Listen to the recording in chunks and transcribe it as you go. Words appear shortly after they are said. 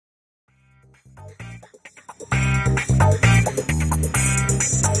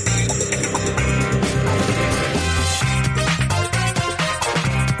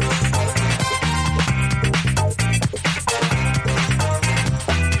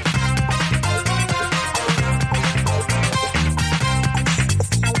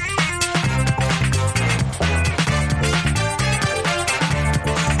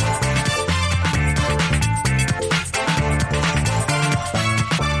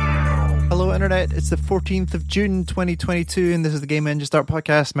Internet. It's the 14th of June 2022 and this is the Game Engine Start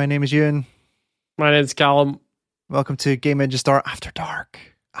podcast. My name is Ewan. My name's Callum. Welcome to Game Engine Start After Dark.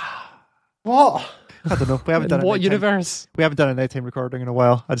 What? I don't know. We haven't done what universe? We haven't done a nighttime recording in a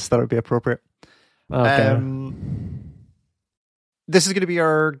while. I just thought it would be appropriate. Okay. This is going to be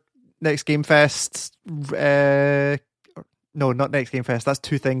our next Game Fest. No, not next Game Fest. That's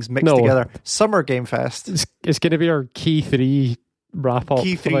two things mixed together. Summer Game Fest. It's going to be our Key 3 wrap up.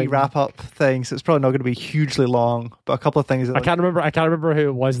 Key 3 wrap up thing. So it's probably not going to be hugely long, but a couple of things. I can't remember who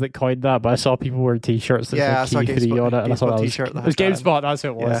it was that coined that, but I saw people wear t-shirts that said Key 3 on it, and I thought it was GameSpot. That's who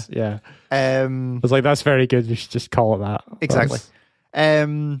it was. Yeah. I was like, that's very good. You should just call it that. Exactly.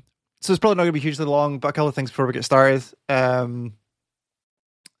 So it's probably not going to be hugely long, but a couple of things before we get started. Can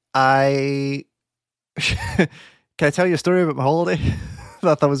I tell you a story about my holiday?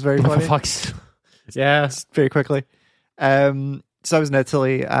 That was very funny. Yeah. Very quickly. So I was in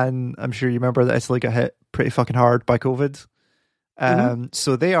Italy, and I'm sure you remember that Italy got hit pretty fucking hard by COVID.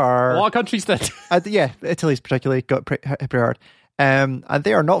 So they are... A lot of countries did. Yeah, Italy's particularly got hit pretty hard. And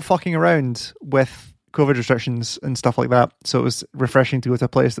they are not fucking around with COVID restrictions and stuff like that. So it was refreshing to go to a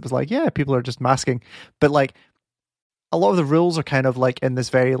place that was like, yeah, people are just masking. But like, a lot of the rules are kind of like in this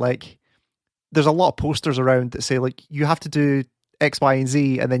very like... There's a lot of posters around that say like, you have to do X, Y, and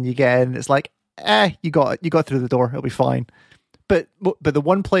Z, and then you get in. It's like, you got through the door. It'll be fine. But the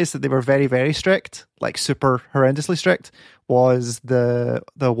one place that they were very, very strict, like super horrendously strict, was the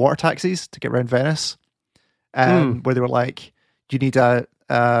water taxis to get around Venice, where they were like, you need a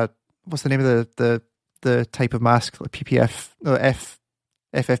what's the name of the type of mask, like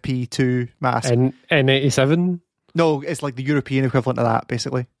FFP2 mask, N87. No, it's like the European equivalent of that,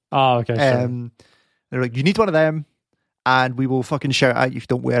 basically. Oh, okay. Sure. They're like, you need one of them, and we will fucking shout at you if you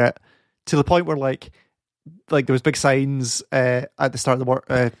don't wear it. To the point where like there was big signs at the start of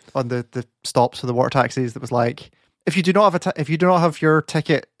the on the stops for the water taxis that was like, if you do not have your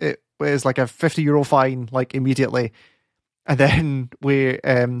ticket, it is like a €50 fine, like immediately. And then we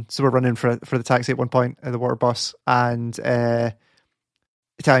so we're running for the taxi at one point in the water bus, and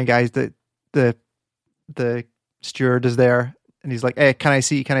Italian guys, the steward is there, and he's like, hey, can I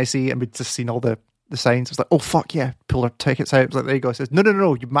see? And we'd just seen all the signs. It was like, oh fuck yeah, pull our tickets out. It was like, there you go. It says,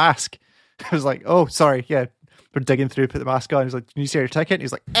 no, you mask. I was like, oh, sorry, yeah. We're digging through, put the mask on. He's like, can you see your ticket? And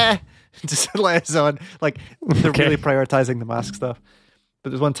he's like, just let us on. Like, they're really prioritizing the mask stuff. But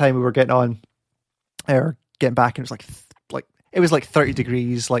there's one time we were getting on, or getting back, and it was like 30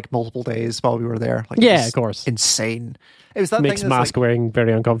 degrees, like multiple days while we were there. Like, yeah, of course. Insane. It was that makes thing mask wearing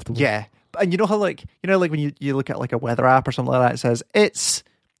very uncomfortable. Yeah. And you know how like when you look at like a weather app or something like that, it says it's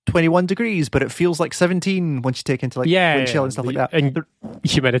 21 degrees, but it feels like 17 once you take into like wind chill and stuff like that. And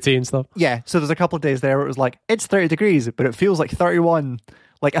humidity and stuff. Yeah. So there's a couple of days there where it was like, it's 30 degrees, but it feels like 31.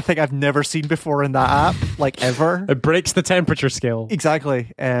 Like, I think I've never seen before in that app, like ever. It breaks the temperature scale.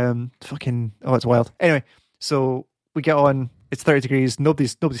 Exactly. It's wild. Anyway, so we get on, it's 30 degrees,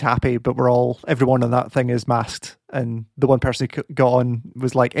 nobody's happy, but everyone on that thing is masked. And the one person who got on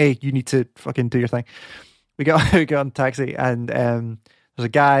was like, hey, you need to fucking do your thing. We get on the taxi, and there's a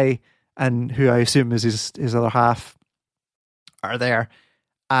guy, and who I assume is his other half, are there.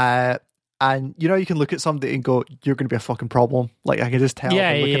 And you can look at somebody and go, you're going to be a fucking problem. Like, I can just tell.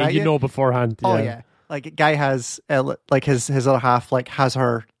 Yeah, you know beforehand. Yeah. Oh yeah, like a guy has like his other half like has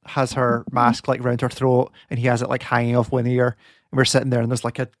her mask like around her throat, and he has it like hanging off one ear. And we're sitting there, and there's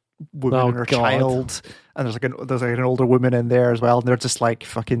like a woman and her child, and there's like an older woman in there as well, and they're just like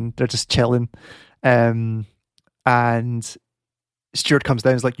they're just chilling. And Stuart comes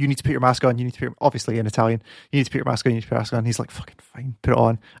down and is like, you need to put your mask on, obviously in Italian, you need to put your mask on, He's like, fucking fine, put it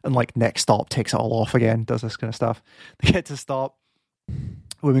on. And like next stop, takes it all off again, does this kind of stuff. They get to stop,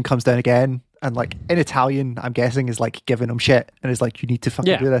 woman comes down again, and like in Italian, I'm guessing, is like giving him shit, and is like, you need to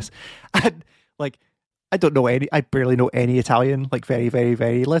fucking do this. And like, I barely know any Italian, like very, very,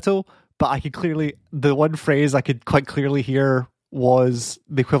 very little, but the one phrase I could quite clearly hear was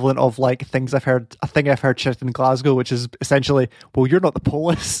the equivalent of like things I've heard shit in Glasgow, which is essentially, well, you're not the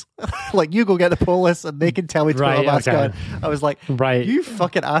police. Like, you go get the police and they can tell me to put a mask on. I was like, you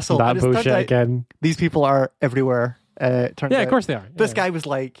fucking asshole. That bullshit again. These people are everywhere. Turns out. Of course they are. This guy was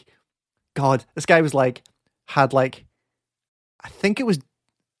like, had like, I think it was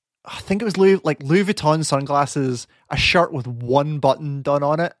Louis Vuitton sunglasses, a shirt with one button done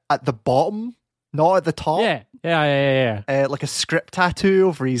on it at the bottom, not at the top. Yeah. Like a script tattoo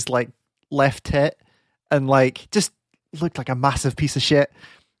over his like left tit, and like just looked like a massive piece of shit.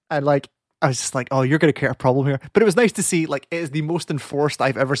 And like, I was just like, oh, you're going to create a problem here. But it was nice to see, like, it is the most enforced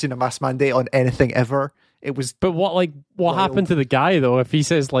I've ever seen a mask mandate on anything ever It was. But what happened to the guy though? If he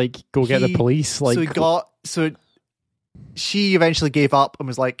says like, go get the police, like she eventually gave up and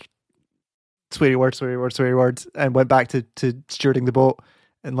was like, sweary word, and went back to stewarding the boat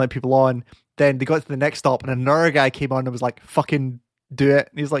and let people on. Then they got to the next stop and another guy came on and was like, fucking do it.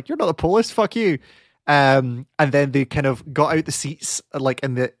 And he's like, you're not the police, fuck you. And then they kind of got out the seats like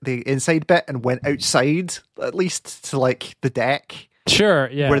in the inside bit and went outside at least to like the deck. Sure,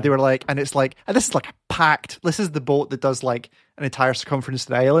 yeah. Where they were like, and it's like, and this is like packed. This is the boat that does like an entire circumference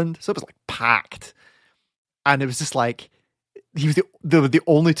to the island. So it was like packed. And it was just like, he was the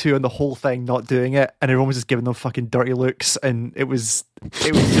only two in the whole thing not doing it, and everyone was just giving them fucking dirty looks, and it was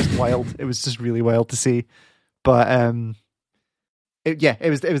just wild. It was just really wild to see. But it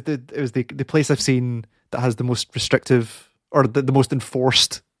was the place I've seen that has the most restrictive or the most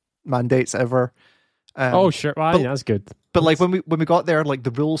enforced mandates ever. Sure, well, that's good. But like when we got there, like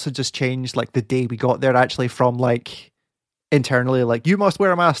the rules had just changed. Like the day we got there, actually, from like internally, like you must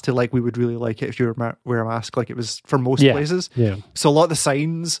wear a mask to like we would really like it if you wear a mask. Like it was for most places. Yeah. So a lot of the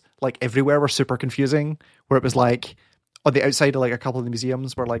signs like everywhere were super confusing. Where it was like on the outside of like a couple of the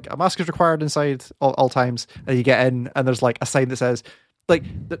museums where like a mask is required inside all times, and you get in and there's like a sign that says like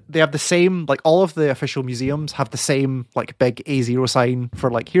they have the same, like all of the official museums have the same like big A0 sign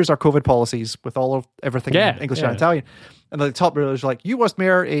for like here's our COVID policies with all of everything in English and Italian. And at the top there's like you must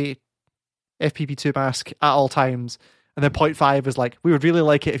wear a FPP2 mask at all times. And then point 5 is like, we would really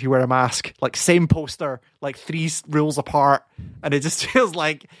like it if you wear a mask. Like, same poster, like 3 rules apart. And it just feels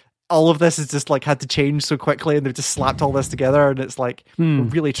like all of this is just like had to change so quickly, and they've just slapped all this together. And it's like, we're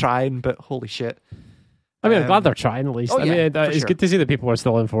really trying, but holy shit. I mean, I'm glad they're trying at least. It's good to see that people are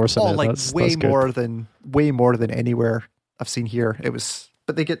still enforcing it. Like that's way more than anywhere I've seen here. It was,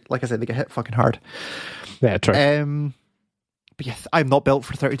 but they get, like I said, they get hit fucking hard. Yeah, true. But yeah, I'm not built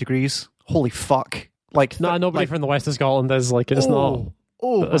for 30 degrees. Holy fuck. Like nobody from the west of Scotland is like it's not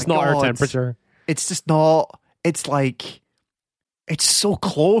our temperature. It's just not. It's like it's so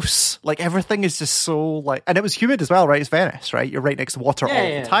close. Like everything is just so like, and it was humid as well, right? It's Venice, right? You're right next to water all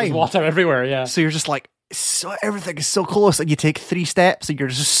the time. There's water everywhere, yeah. So you're just like, so everything is so close, and you take 3 steps and you're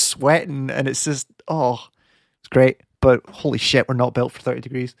just sweating, and it's just it's great. But holy shit, we're not built for 30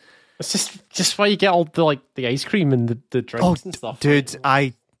 degrees. It's just why you get all the like the ice cream and the drinks and stuff. Dude,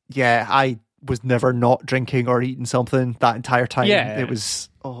 I was never not drinking or eating something that entire time. Yeah. It was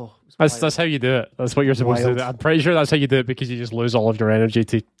that's how you do it. That's what you're supposed to do. I'm pretty sure that's how you do it, because you just lose all of your energy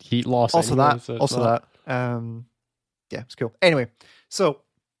to heat loss. Also anyway, that. It's cool. Anyway, so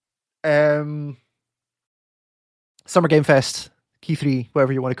Summer Game Fest, Key 3,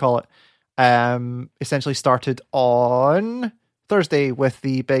 whatever you want to call it, essentially started on Thursday with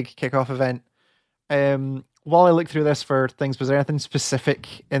the big kickoff event. While I looked through this for things, was there anything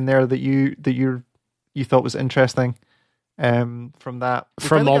specific in there that you thought was interesting? From that,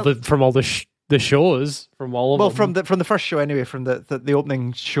 from all the shows, from all of them. from the first show anyway, from the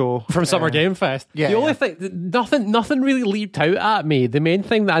opening show from Summer Game Fest. Yeah, the only thing, nothing really leaped out at me. The main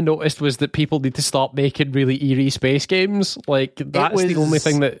thing that I noticed was that people need to stop making really eerie space games. Like that's the only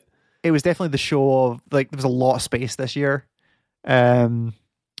thing that it was definitely the show of like there was a lot of space this year.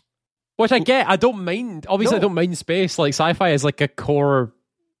 Which I get. I don't mind. Obviously, I don't mind space. Like sci-fi is like a core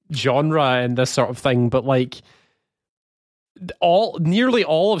genre in this sort of thing. But like nearly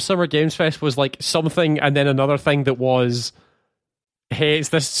all of Summer Games Fest was like something, and then another thing that was, hey, it's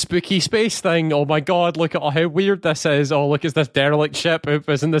this spooky space thing. Oh my god, look at how weird this is. Oh, look, it's this derelict ship.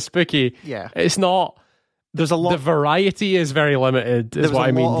 Isn't this spooky? Yeah, it's not. There's a lot. The variety is very limited, is what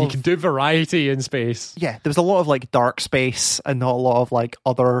I mean. You can do variety in space. Yeah, there was a lot of like dark space and not a lot of like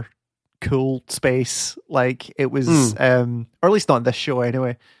other cool space. Like it was, or at least not in this show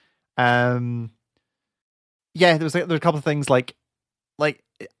anyway. There was a couple of things like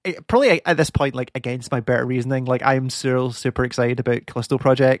probably at this point, like against my better reasoning, like I'm so super excited about Callisto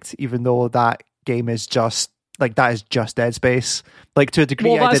Project, even though that game is just like that is just Dead Space. Like to a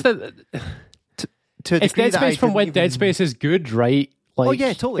degree, it's Dead Space from when Dead Space is good, right? Like,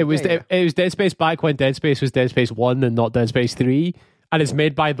 totally. It was Dead Space back when Dead Space was Dead Space 1 and not Dead Space 3, and it's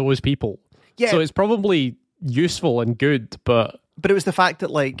made by those people. Yeah. So it's probably useful and good, but it was the fact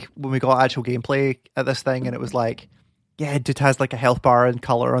that like when we got actual gameplay at this thing, and it was like, yeah, dude has like a health bar and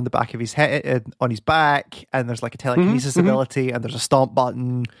color on the back of his head, on his back, and there's like a telekinesis ability, and there's a stomp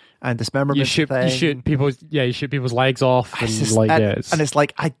button and dismemberment thing. You shoot people's legs off, and it's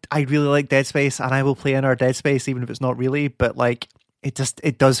like I really like Dead Space, and I will play in our Dead Space even if it's not really, but like it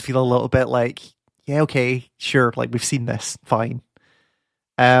does feel a little bit like, yeah, okay, sure, like we've seen this, fine.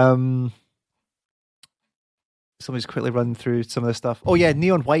 Somebody's quickly run through some of this stuff. Oh yeah,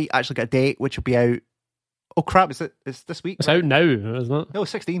 Neon White actually got a date, which will be out Oh crap! It's this week? It's out now, isn't it? No,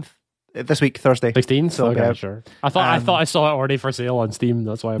 16th. This week, Thursday. 16th. So, Okay, yeah. sure. I thought I saw it already for sale on Steam.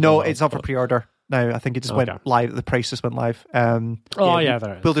 That's why. No, it's up for pre-order now. I think it just went live. The price just went live. There is.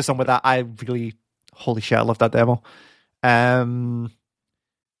 We'll do something with that. I really, holy shit, I love that demo.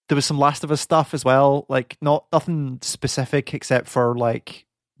 There was some Last of Us stuff as well. Like nothing specific except for like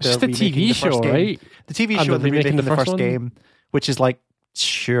just a TV show, right? The TV show and the remake of the first game, which is like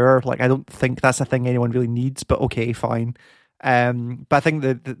sure. Like I don't think that's a thing anyone really needs, but okay, fine. But I think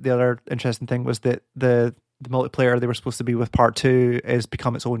the other interesting thing was that the multiplayer they were supposed to be with part 2 is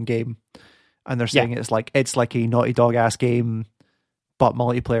become its own game, and they're saying it's like a Naughty Dog ass game, but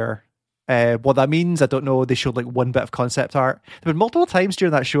multiplayer. What that means, I don't know. They showed like one bit of concept art. There were multiple times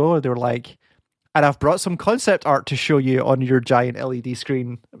during that show they were like, "And I've brought some concept art to show you on your giant LED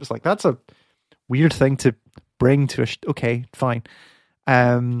screen." It was like that's a weird thing to bring to okay, fine.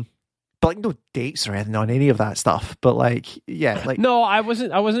 But like no dates or anything on any of that stuff. But like, yeah, like no, I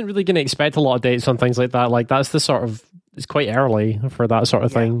wasn't really going to expect a lot of dates on things like that. Like that's the sort of it's quite early for that sort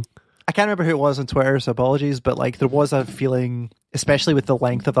of thing. I can't remember who it was on Twitter, so apologies. But like, there was a feeling, especially with the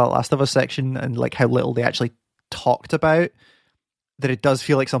length of that Last of Us section and like how little they actually talked about, that it does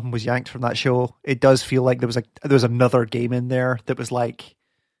feel like something was yanked from that show. It does feel like there was another game in there that was like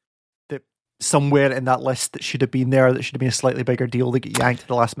that somewhere in that list that should have been there. That should have been a slightly bigger deal to get yanked at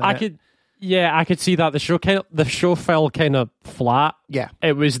the last minute. I could see that the show fell kind of flat. Yeah,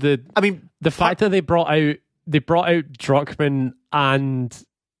 it was the fact that they brought out Druckmann and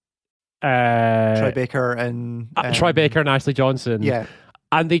Troy Baker and Ashley Johnson. Yeah,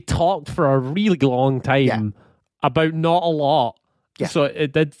 and they talked for a really long time about not a lot. Yeah. So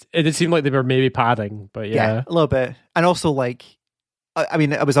it did seem like they were maybe padding, but yeah, a little bit. And also like, I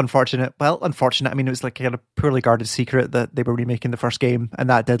mean, it was unfortunate. Well, unfortunate. I mean, it was like kind of poorly guarded secret that they were remaking the first game, and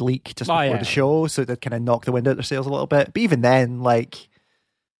that did leak just before the show, so it did kind of knock the wind out their sails a little bit. But even then, like,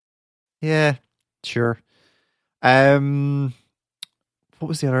 yeah, sure. What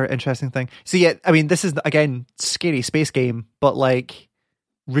was the other interesting thing? So yeah, I mean, this is again scary space game, but like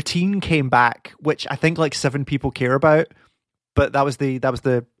Routine came back, which I think like 7 people care about. But that was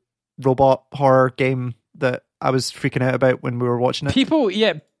the robot horror game that I was freaking out about when we were watching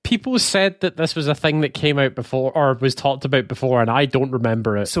it. People said that this was a thing that came out before or was talked about before, and I don't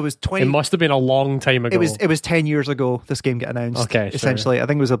remember it. So it was It must have been a long time ago. It was 10 years ago. This game got announced. Okay, essentially, sure. I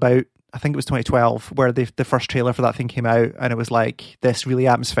think it was 2012 where the first trailer for that thing came out, and it was like this really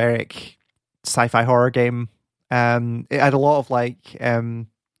atmospheric sci-fi horror game. It had a lot of like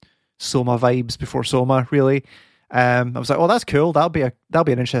Soma vibes before Soma, really. I was like, oh, that's cool. That'll be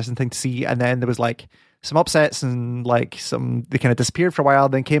an interesting thing to see. And then there was like some upsets and like they kind of disappeared for a while,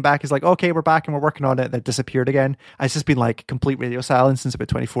 then came back. It's like, okay, we're back and we're working on it. Then disappeared again. It's just been like complete radio silence since about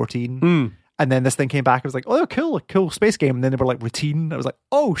 2014. And then this thing came back. I was like, oh, cool space game. And then they were like Routine. I was like,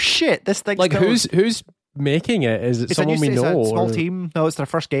 oh shit, this thing's like who's making it? Is it someone we know? It's a small team. No, it's their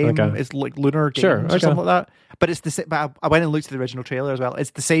first game. Okay. It's like Lunar Games or something like that. But it's the same. But I went and looked at the original trailer as well.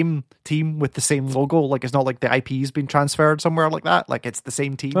 It's the same team with the same logo. Like it's not like the IP's been transferred somewhere like that. Like it's the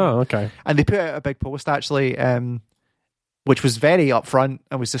same team. Oh, okay. And they put out a big post actually, which was very upfront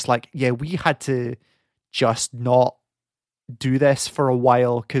and was just like, yeah, we had to just not do this for a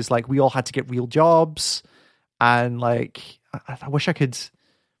while because like we all had to get real jobs, and like I wish I could.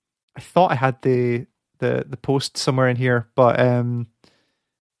 I thought I had the post somewhere in here, but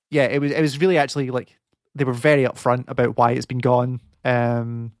yeah, it was really actually like they were very upfront about why it's been gone.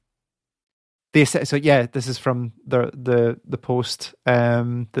 They said so. Yeah, this is from the post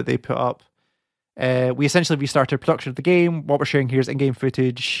that they put up. We essentially restarted production of the game. What we're sharing here is in-game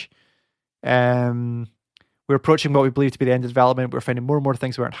footage. We're approaching what we believe to be the end of development. We're finding more and more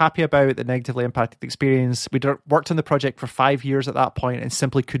things we weren't happy about that negatively impacted the experience. We'd worked on the project for 5 years at that point and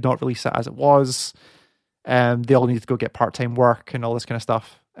simply could not release it as it was. They all needed to go get part-time work and all this kind of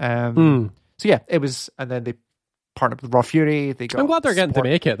stuff. So yeah, it was, and then they partnered with Raw Fury. I'm glad they're getting to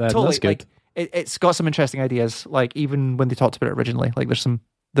make it then. Totally, that's good. Like, it's got some interesting ideas. Like even when they talked about it originally, like there's some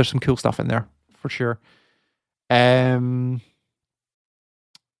cool stuff in there for sure.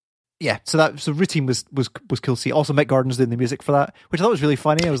 Yeah, so Routine was cool to see. Also, Mick Gordon's doing the music for that, which I thought was really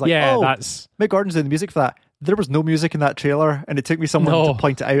funny. I was like, Mick Gordon's doing the music for that. There was no music in that trailer, and it took me someone to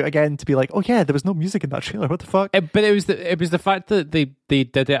point it out again to be like, oh yeah, there was no music in that trailer. What the fuck? But it was the fact that they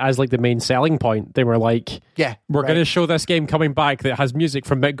did it as like the main selling point. They were like, yeah, we're going to show this game coming back that has music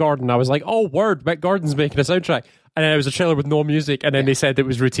from Mick Gordon. I was like, oh word, Mick Gordon's making a soundtrack, and then it was a trailer with no music, and then they said it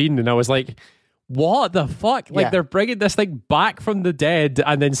was Routine, and I was like, what the fuck? Like they're bringing this thing back from the dead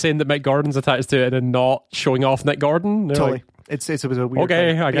and then saying that Mick Gordon's attached to it and then not showing off Mick Gordon. Totally. Like, it was a weird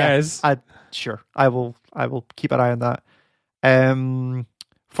okay, thing. I guess. Sure. I will I will keep an eye on that.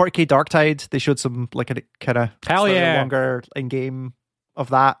 40k Darktide, they showed some like a kind of Hell yeah, longer in game of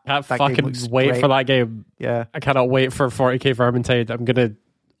that. That game fucking looks wait great. for that game. Yeah, I cannot wait for 40k Vermintide. I'm gonna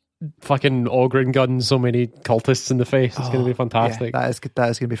fucking Ogren gun so many cultists in the face. It's gonna be fantastic. Yeah, that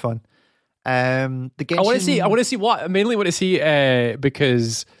is gonna be fun. The Genshin... I want to see what I mainly want to see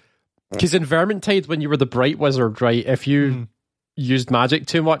because in Vermintide when you were the Bright Wizard, right? If you used magic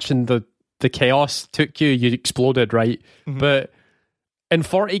too much and the chaos took you, you exploded, right? But in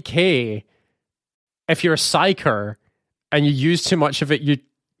 40k, if you're a psyker and you use too much of it,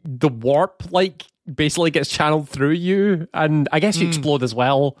 the warp like basically gets channeled through you, and I guess you explode as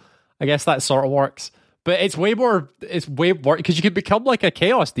well. I guess that sort of works. But it's way more because you can become like a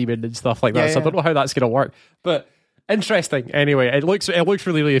chaos demon and stuff like that. Yeah, so I don't know how that's going to work. But interesting. Anyway, it looks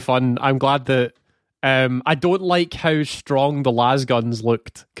really, really fun. I'm glad that I don't like how strong the las guns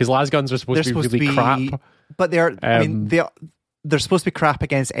looked, because las guns are supposed to be really crap. But they're they're supposed to be crap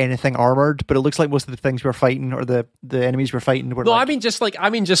against anything armored, but it looks like most of the things we're fighting or the enemies we're fighting were I mean just like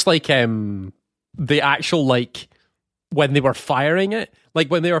the actual like when they were firing it. Like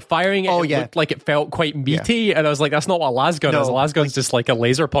when they were firing it, looked like it felt quite meaty, and I was like, "That's not what a las gun is. A las gun's just like a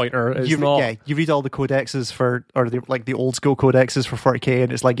laser pointer." You read all the codexes the old school codexes for 40k,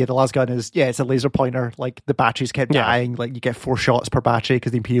 and it's like, the las gun is it's a laser pointer. Like the batteries kept dying. Like you get 4 shots per battery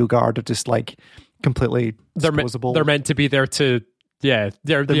because the Imperial Guard are just like completely disposable. They're meant to be there to they're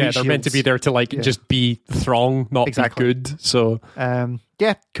meant to be there to just be throng, not be good. So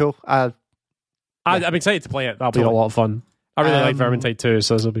cool. I'm excited to play it. That'll be a lot of fun. I really like Vermintide too,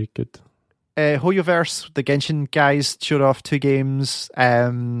 so this will be good. Hoyoverse, the Genshin guys, showed off 2 games.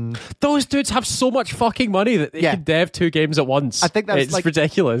 Those dudes have so much fucking money that they can dev 2 games at once. I think that's it's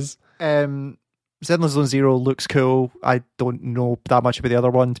ridiculous. Zenless Zone Zero looks cool. I don't know that much about the other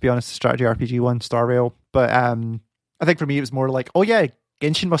one, to be honest, the strategy RPG one, Star Rail. But I think for me it was more like,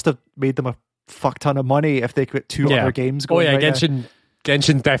 Genshin must have made them a fuck ton of money if they could 2 other games going.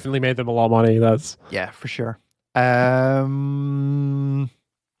 Genshin definitely made them a lot of money. That's for sure. What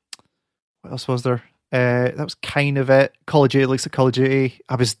else was there? That was kind of it. Call of Duty looks like Call of Duty.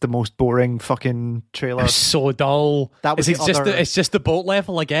 That was the most boring fucking trailer. It's so dull. That was it's just the boat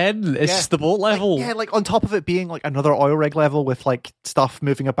level again. It's just the boat level. Like on top of it being like another oil rig level with like stuff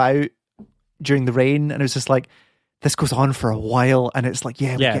moving about during the rain, and it was just like, this goes on for a while, and it's like, we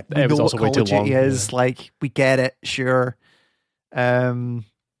know what Call of Duty is. Like, we get it, sure. Throwing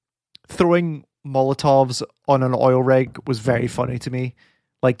Molotovs on an oil rig was very funny to me.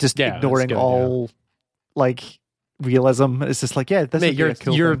 Like, just ignoring all like realism. It's just like, this is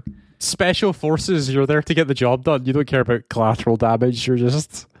cool. You're special forces. You're there to get the job done. You don't care about collateral damage. You're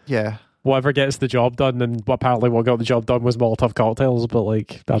just whatever gets the job done. And apparently, what got the job done was Molotov cocktails. But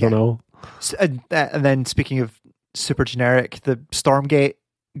like, I don't know. And then speaking of super generic, the Stormgate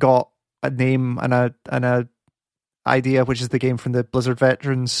got a name and a idea, which is the game from the Blizzard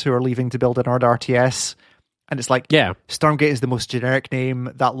veterans who are leaving to build an RTS. And it's like, Stormgate is the most generic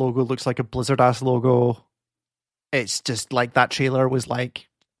name. That logo looks like a Blizzard ass logo. It's just like, that trailer was like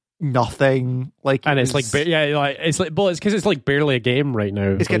nothing. Like, and it's because it's like barely a game right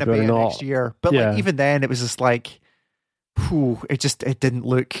now. It's going to be next year, but like even then, it was just like, it didn't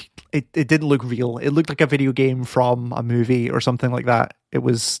look real. It looked like a video game from a movie or something like that. It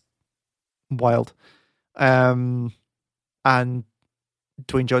was wild. And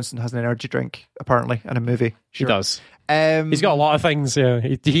Dwayne Johnson has an energy drink apparently and a movie. Sure. He does. He's got a lot of things. Yeah,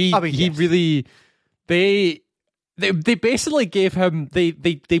 he really. They basically gave him they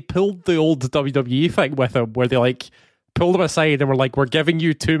pulled the old WWE thing with him, where they like pulled him aside and were like, "We're giving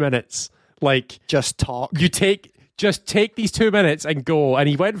you 2 minutes. Like, just talk. Just take these 2 minutes and go." And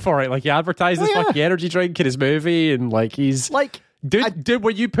he went for it. Like, he advertised his fucking energy drink in his movie, and like he's like. Dude,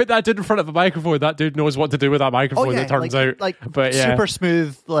 when you put that dude in front of a microphone, that dude knows what to do with that microphone, it turns out. But super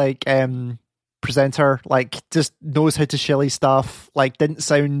smooth, like, presenter, like, just knows how to shilly stuff, like, didn't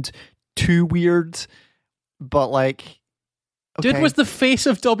sound too weird, but, like, okay. Dude was the face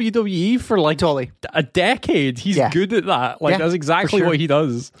of WWE for, like, totally a decade. He's good at that. Like, that's exactly what he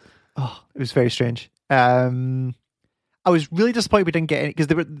does. Oh, it was very strange. I was really disappointed we didn't get any, because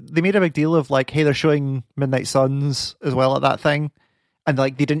they made a big deal of like, hey, they're showing Midnight Suns as well at that thing, and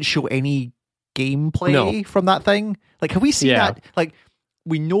like they didn't show any gameplay from that thing. Like, have we seen that? Like,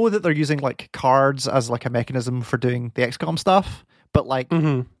 we know that they're using like cards as like a mechanism for doing the XCOM stuff, but like,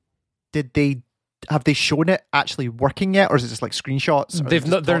 have they shown it actually working yet, or is it just like screenshots?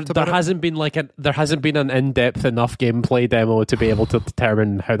 There hasn't been an in-depth enough gameplay demo to be able to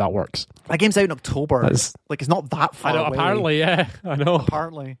determine how that works. That game's out in October. Like, it's not that far away. Apparently, I know.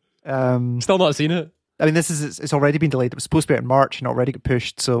 Apparently. Still not seen it. I mean, it's already been delayed. It was supposed to be out in March and already got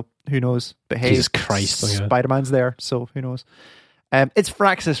pushed, so who knows? But hey, Jesus Christ, Spider-Man's there, so who knows? It's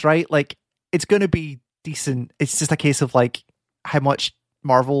Firaxis, right? Like, it's going to be decent. It's just a case of like how much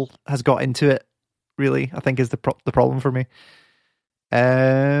Marvel has got into it. Really, I think is the problem for me.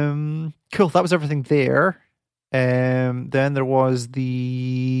 Cool. That was everything there. Then there was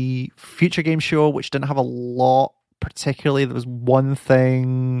the Future Game Show, which didn't have a lot particularly. There was one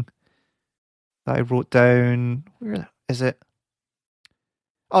thing that I wrote down. Where is it?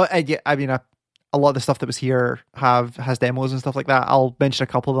 Oh, yeah. I mean, a lot of the stuff that was here has demos and stuff like that. I'll mention a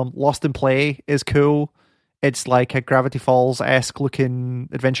couple of them. Lost in Play is cool. It's like a Gravity Falls-esque looking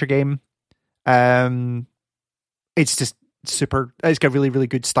adventure game. It's just super. It's got really, really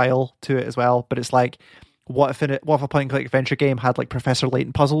good style to it as well. But it's like, what if a point and click adventure game had like Professor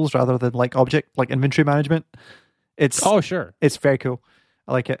Layton puzzles rather than like inventory management? It's sure. It's very cool.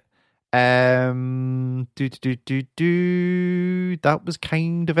 I like it. That was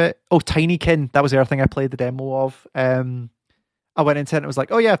kind of it. Oh, Tinykin. That was the other thing I played the demo of. I went into it and it was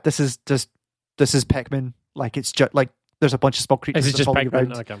like, oh yeah, this is Pikmin. Like, it's just like there's a bunch of small creatures. Is it just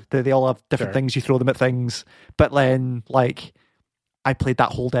Pikmin? Okay. They all have different things. You throw them at things, but then like I played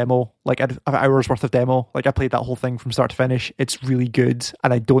that whole demo. Like, I had an hour's worth of demo. Like, I played that whole thing from start to finish. It's really good,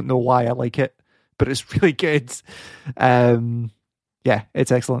 and I don't know why I like it, but it's really good. Yeah,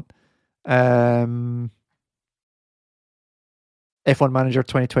 it's excellent. F1 Manager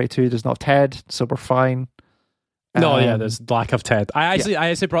 2022 does not have TED, so we're fine. No, there's lack of TED. I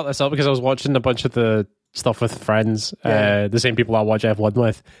actually brought this up because I was watching a bunch of the stuff with friends, the same people I watch F1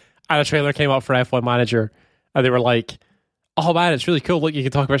 with, and a trailer came up for F1 Manager, and they were like, oh man, it's really cool, look, you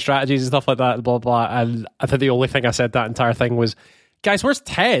can talk about strategies and stuff like that, blah blah, and I think the only thing I said that entire thing was, guys, where's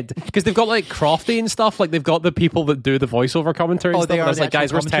Ted? Because they've got like Crofty and stuff, like they've got the people that do the voiceover commentary and stuff, and I was like,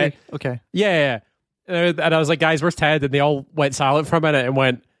 guys, where's Ted? Okay. Yeah. And I was like, guys, where's Ted? And they all went silent for a minute and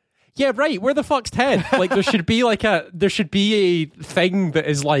went, yeah, right, where the fuck's Ted? Like, there should be a thing that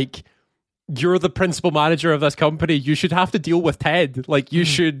is like, you're the principal manager of this company, you should have to deal with Ted. Like, you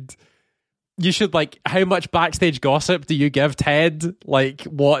should like, how much backstage gossip do you give Ted? Like,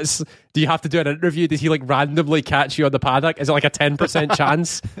 do you have to do an interview? Does he like randomly catch you on the paddock? Is it like a 10%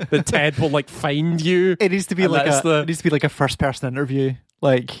 chance that Ted will like find you? It needs to be like a first person interview.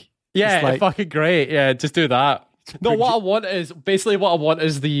 Like, yeah, fucking great. Yeah, just do that. No, what I want is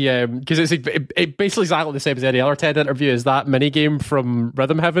the because it's basically exactly the same as any other TED interview. Is that mini game from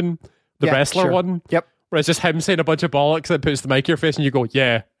Rhythm Heaven, the wrestler one? Yep. Where it's just him saying a bunch of bollocks and puts the mic in your face and you go,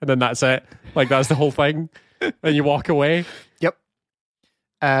 yeah, and then that's it. Like, that's the whole thing. And you walk away. Yep.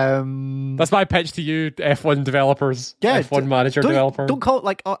 That's my pitch to you, F1 developers. Yeah, F1 manager developer. Don't call it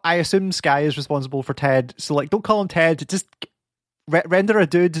like, I assume Sky is responsible for TED, so like, don't call him TED. Just render a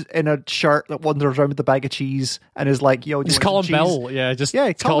dude in a shirt that wanders around with a bag of cheese and is like, yo, just call him Bill. Yeah,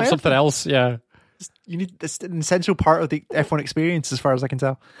 call him something else. Yeah. You need, it's an essential part of the F1 experience, as far as I can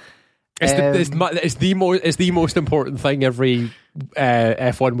tell. It's the most important thing every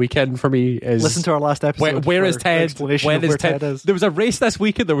F1 weekend for me. Is listen to our last episode. Where is Ted? When is Ted? Is. There was a race this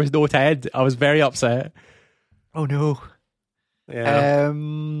weekend. There was no Ted. I was very upset. Oh no. Yeah.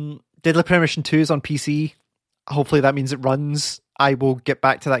 Deadly Premonition 2 is on PC. Hopefully that means it runs. I will get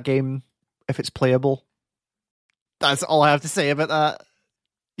back to that game if it's playable. That's all I have to say about that.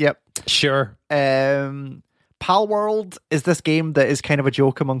 Yep. Sure. Pal World is this game that is kind of a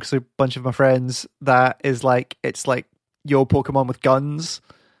joke amongst a bunch of my friends that is like, it's like, yo, Pokemon with guns.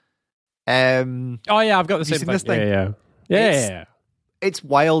 Oh yeah, I've got the same thing. This thing. Yeah. It's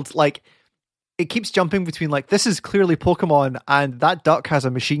wild. Like, it keeps jumping between like, this is clearly Pokemon and that duck has a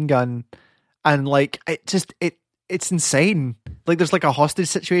machine gun, and like, it's insane. Like, there's like a hostage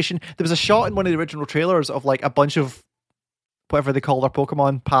situation. There was a shot in one of the original trailers of like a bunch of whatever they call their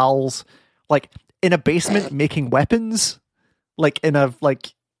Pokemon pals, like in a basement making weapons, like in a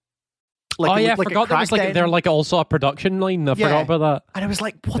like oh yeah, I forgot that was like they're like also a production line. I forgot about that. And I was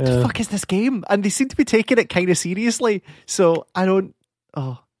like, what the fuck is this game? And they seem to be taking it kind of seriously. So I don't.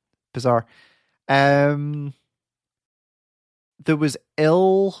 Oh, bizarre. There was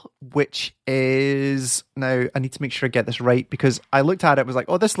Ill, which is, now I need to make sure I get this right, because I looked at it, was like,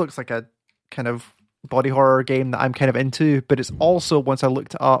 oh, this looks like a kind of body horror game that I'm kind of into, but it's also, once I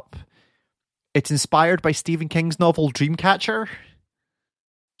looked it up, it's inspired by Stephen King's novel Dreamcatcher.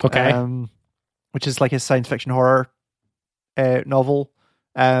 Okay. Which is like a science fiction horror novel.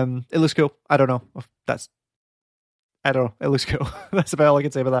 It looks cool. I don't know. It looks cool. That's about all I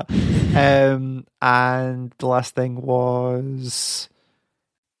can say about that. And the last thing was...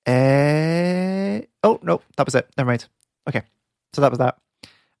 oh, no, that was it. Never mind. Okay, so that was that.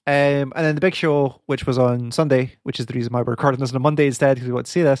 And then the big show, which was on Sunday, which is the reason why we're recording this on a Monday instead, because we want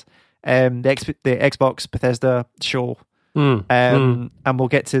to see this. The Xbox Bethesda show, and we'll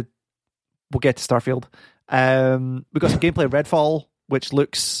get to Starfield. We got some gameplay of Redfall, which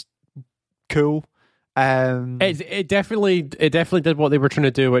looks cool. It definitely did what they were trying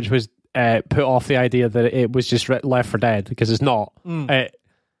to do, which was put off the idea that it was just Left 4 Dead, because it's not. It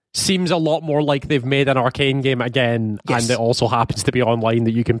seems a lot more like they've made an Arcane game again, Yes. and it also happens to be online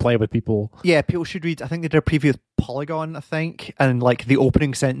that you can play with people. Yeah, people should read. I think they did a preview with Polygon, I think, and like the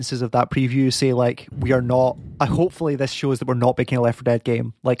opening sentences of that preview say like, we are not. Hopefully, this shows that we're not making a Left 4 Dead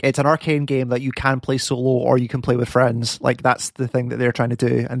game. Like, it's an Arcane game that you can play solo or you can play with friends. Like, that's the thing that they're trying to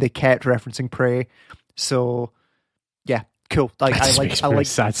do, and they kept referencing Prey. So, yeah, cool. Like,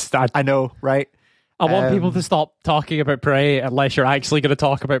 I know, right? I want people to stop talking about Prey unless you're actually going to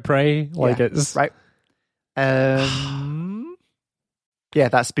talk about Prey. Like, yeah, it's right. Yeah,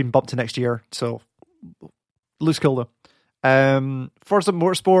 that's been bumped to next year. So, looks cool though. Forza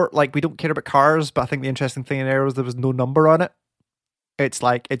Motorsport, like, we don't care about cars, but I think the interesting thing in there was there was no number on it. It's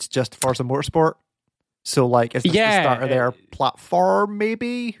like, it's just Forza Motorsport. So, like, is this the start of their platform?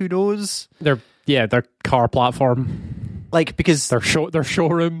 Maybe, who knows? Their car platform. Like, because their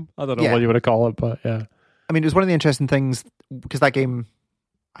showroom. I don't know what you want to call it, but yeah. I mean, it was one of the interesting things because that game,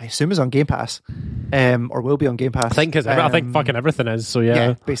 I assume, is on Game Pass, or will be on Game Pass. I think fucking everything is. So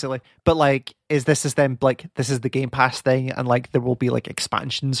yeah, basically. But like, is this them like this is the Game Pass thing, and like there will be like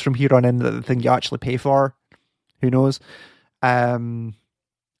expansions from here on in, the thing you actually pay for? Who knows? I'm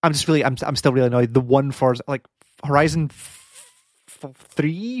still really annoyed. The one for like Horizon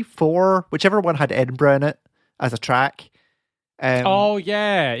 3, 4, whichever one had Edinburgh in it as a track. When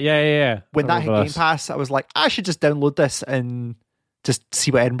that hit Game Pass, I was like, I should just download this and just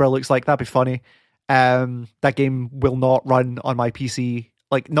see what Edinburgh looks like. That'd be funny. That game will not run on my PC.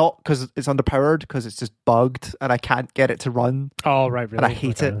 Like, not because it's underpowered, because it's just bugged and I can't get it to run. Oh, right, really? And I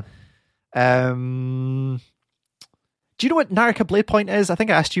hate it. Do you know what Naraka Blade Point is? I think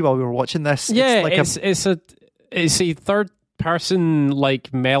I asked you while we were watching this. Yeah, it's a third person,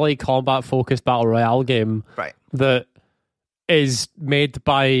 like, melee combat focused battle royale game. Right. That is made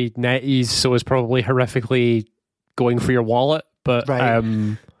by NetEase, so it's probably horrifically going for your wallet. But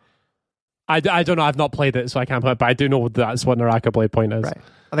right. I don't know. I've not played it, so I can't play it. But I do know that's what Naraka Blade Point is. Right.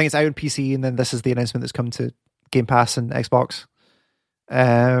 I think it's out on PC, and then this is the announcement that's come to Game Pass and Xbox.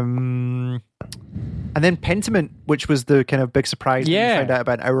 And then Pentiment, which was the kind of big surprise. Yeah, we found out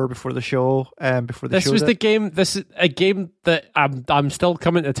about an hour before the show. This is a game that I'm still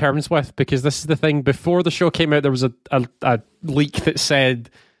coming to terms with, because this is the thing. Before the show came out, there was a leak that said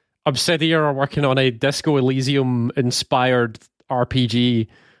Obsidian are working on a Disco Elysium inspired RPG.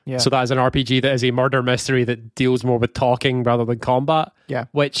 Yeah. So that is an RPG that is a murder mystery that deals more with talking rather than combat. Yeah.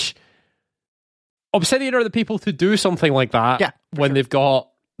 Which Obsidian are the people to do something like that. Yeah, when they've got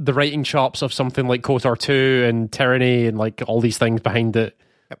the writing chops of something like KOTOR 2 and Tyranny and like all these things behind it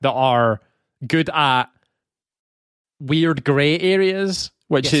that are good at weird grey areas,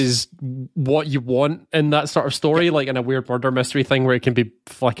 which is what you want in that sort of story, like in a weird murder mystery thing where it can be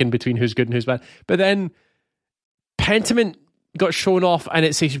flicking between who's good and who's bad. But then Pentiment got shown off, and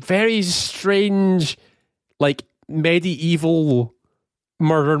it's a very strange, like, medieval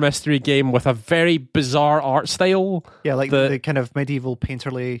murder mystery game with a very bizarre art style. Yeah, like the kind of medieval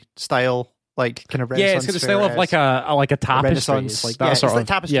painterly style, like kind of Renaissance. Yeah, it's got the style of like a tapestry. Renaissance, like that sort of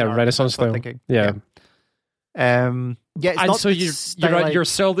tapestry. Yeah, Renaissance style. Yeah. It's and not so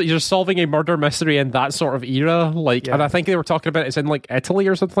you're solving a murder mystery in that sort of era, like, and I think they were talking about it's in like Italy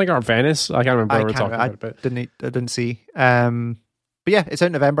or something, or Venice. I can't remember what we were talking about. I didn't see. But yeah, it's out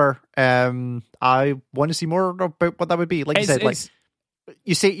in November. I want to see more about what that would be. Like you said, like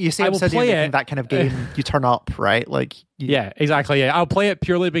you say Obsidian making that kind of game, you turn up, right? Like yeah, exactly. Yeah, I'll play it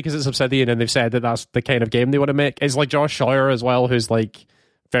purely because it's Obsidian, and they've said that that's the kind of game they want to make. It's like Josh Scheuer as well, who's like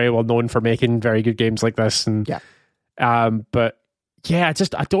very well known for making very good games like this, and but yeah,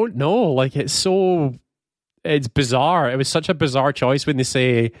 I don't know. Like, it's bizarre. It was such a bizarre choice when they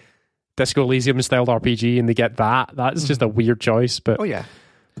say Disco Elysium styled RPG and they get that. That's just a weird choice. But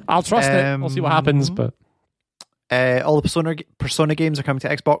I'll trust it. I'll see what happens. But all the Persona games are coming to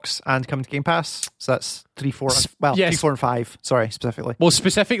Xbox and coming to Game Pass. So that's 3, 4, 3, 4, and 5. Sorry, specifically. Well,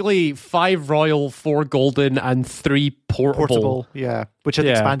 specifically 5 Royal, 4 Golden, and 3 Portable. Yeah, which are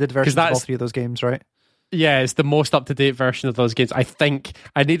the expanded versions of all 3 of those games, right? Yeah, it's the most up-to-date version of those games. I think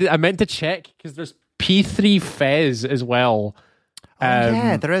I meant to check because there's P3 Fez as well.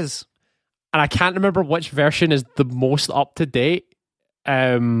 Yeah, there is. And I can't remember which version is the most up-to-date.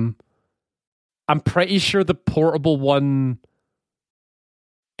 I'm pretty sure the portable one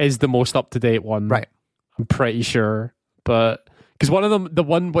is the most up to date one. Right. I'm pretty sure, but because one of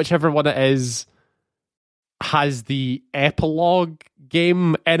them, whichever one it is, has the epilogue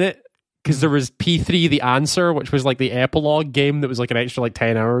game in it. Because there was P3 The Answer, which was like the epilogue game that was like an extra like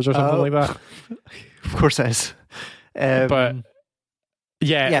 10 hours or something like that. Of course it is. But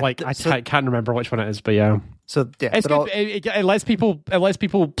I can't remember which one it is, but yeah. So yeah, it's good. It lets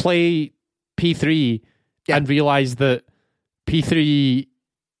people play P3 and realize that P3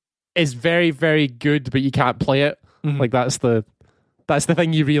 is very, very good, but you can't play it. Mm-hmm. Like that's the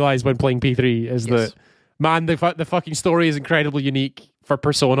thing you realize when playing P3 is that, man, the fucking story is incredibly unique for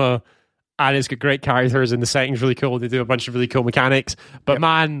Persona, and it's got great characters, and the setting's really cool. They do a bunch of really cool mechanics, but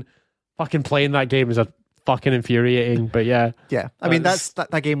man, fucking playing that game is a fucking infuriating. But yeah, I mean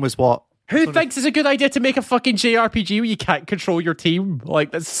that game was what. Who thinks it's a good idea to make a fucking JRPG where you can't control your team?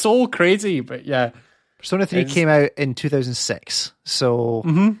 Like that's so crazy. But yeah, Persona 3 came out in 2006, so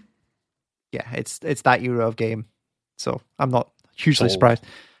yeah, it's that era of game. So I'm not hugely surprised.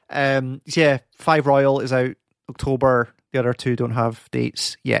 5 Royal is out October. The other two don't have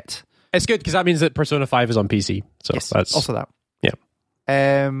dates yet. It's good because that means that Persona 5 is on PC. So that's also that. Yeah.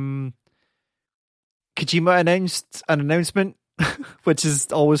 Kojima announced an announcement, which is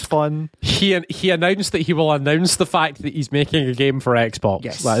always fun. He announced that he will announce the fact that he's making a game for Xbox.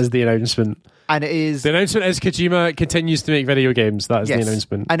 Yes. That is the announcement. And it is... The announcement is Kojima continues to make video games. That is the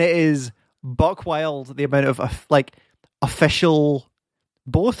announcement. And it is buck wild the amount of official...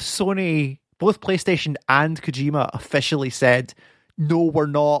 Both PlayStation and Kojima officially said, no, we're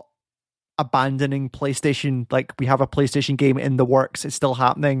not abandoning PlayStation. Like, we have a PlayStation game in the works. It's still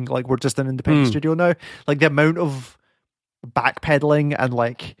happening. Like, we're just an independent studio now. Like, the amount of backpedaling and,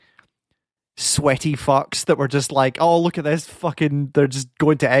 like, sweaty fucks that were just like, oh, look at this fucking... They're just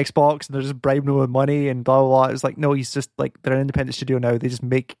going to Xbox and they're just bribing them with money and blah, blah, blah. It's like, no, he's just, like, they're an independent studio now. They just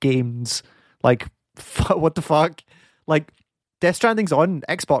make games. Like, what the fuck? Like... Death Stranding's on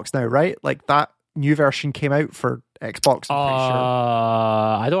Xbox now, right? Like that new version came out for Xbox. I'm pretty sure.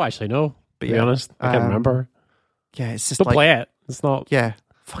 I don't actually know. To be honest, I can't remember. Yeah, it's just don't play it. It's not. Yeah,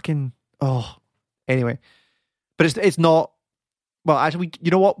 fucking. Oh, anyway, but it's not. Well, actually,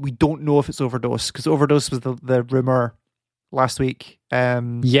 you know what? We don't know if it's Overdose because Overdose was the rumor last week.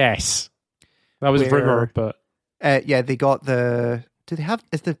 Yes, that was rumor, but they got the. Do they have?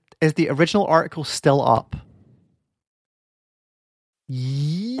 Is the original article still up?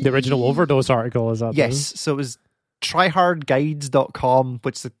 The original Overdose article, is that? Yes, so it was tryhardguides.com,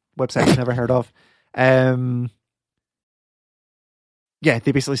 which is a website I've never heard of.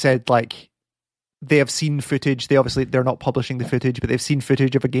 They basically said, like, they have seen footage. They're not publishing the footage, but they've seen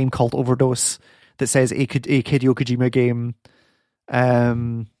footage of a game called Overdose that says a Hideo Kojima game,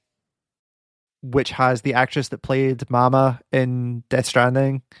 which has the actress that played Mama in Death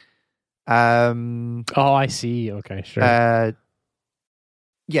Stranding. I see. Okay, sure.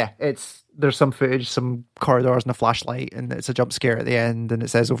 There's some footage, some corridors and a flashlight, and it's a jump scare at the end, and it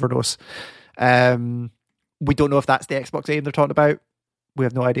says Overdose. We don't know if that's the Xbox game they're talking about. We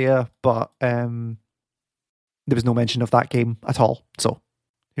have no idea, but there was no mention of that game at all. So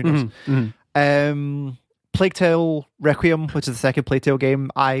who knows? Plague Tale Requiem, which is the second Plague Tale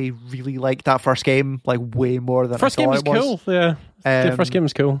game, I really liked that first game, like way more than first I thought game was cool. Yeah, the first game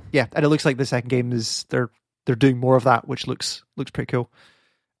was cool. Yeah, and it looks like the second game is they're doing more of that, which looks pretty cool.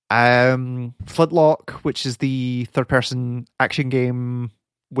 Flintlock, which is the third-person action game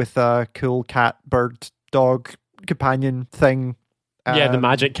with a cool cat, bird, dog companion thing. The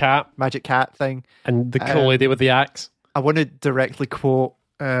magic cat thing, and the cool lady with the axe. I want to directly quote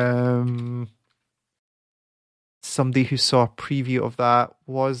somebody who saw a preview of that.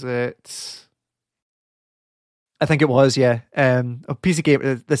 Was it? I think it was, yeah. A PC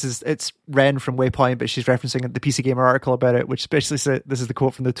Gamer. It's Ren from Waypoint, but she's referencing the PC Gamer article about it, which basically said, this is the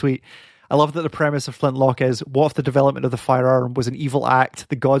quote from the tweet. I love that the premise of Flintlock is, what if the development of the firearm was an evil act?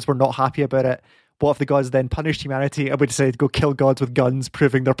 The gods were not happy about it. What if the gods then punished humanity and we decided to go kill gods with guns,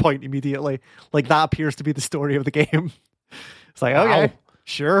 proving their point immediately? Like, that appears to be the story of the game. It's like, okay,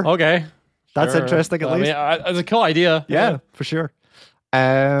 sure. Okay. That's interesting, at least. It's a cool idea. Yeah, for sure.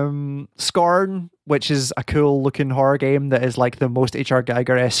 Scorn, which is a cool looking horror game that is like the most HR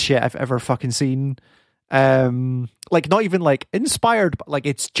Geiger-esque shit I've ever fucking seen. Like not even like inspired, but like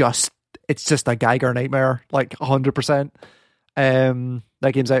it's just a Geiger nightmare, like 100%.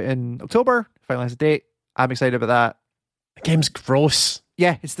 That game's out in October. Finalize the date. I'm excited about that. The game's gross.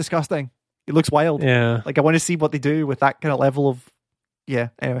 Yeah, it's disgusting. It looks wild. Yeah. Like I want to see what they do with that kind of level of. Yeah.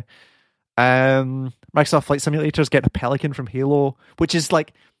 Anyway. Microsoft Flight Simulator is getting a Pelican from Halo, which is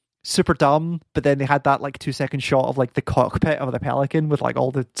like super dumb, but then they had that like 2 second shot of like the cockpit of the Pelican with like all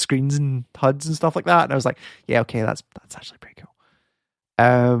the screens and HUDs and stuff like that, and I was like, yeah, okay, that's actually pretty cool.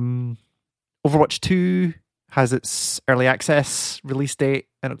 Overwatch 2 has its early access release date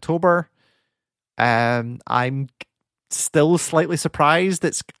in October. I'm still slightly surprised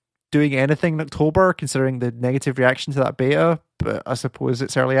it's doing anything in October, considering the negative reaction to that beta, but I suppose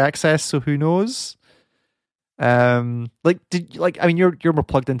it's early access, so who knows? I mean, you're more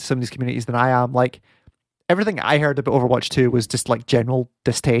plugged into some of these communities than I am. Like, everything I heard about Overwatch 2 was just like general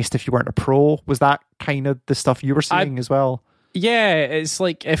distaste if you weren't a pro. Was that kind of the stuff you were seeing as well? Yeah, it's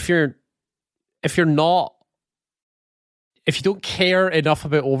like if you don't care enough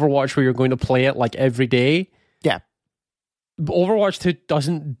about Overwatch where you're going to play it like every day. Yeah. Overwatch 2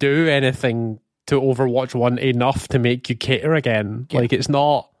 doesn't do anything to Overwatch 1 enough to make you care again. Yeah. Like, it's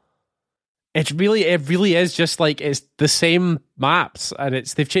not. It really is just like it's the same maps, and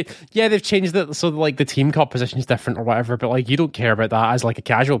they've changed it so like the team composition is different or whatever. But like, you don't care about that as like a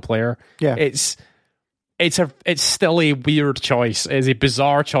casual player. Yeah, it's still a weird choice. It's a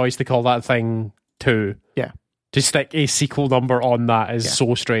bizarre choice to call that thing 2. Yeah, to stick a sequel number on that is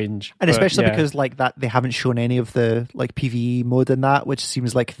so strange, and especially because like that they haven't shown any of the like PvE mode in that, which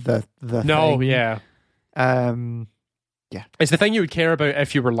seems like the no thing. Yeah, it's the thing you would care about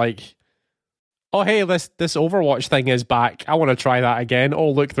if you were like, oh, hey, this Overwatch thing is back. I want to try that again. Oh,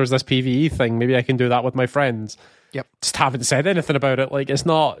 look, there's this PvE thing. Maybe I can do that with my friends. Yep. Just haven't said anything about it. Like, it's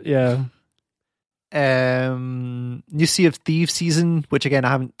not, yeah. New Sea of Thieves season, which again,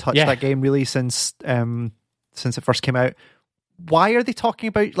 I haven't touched that game really since it first came out. Why are they talking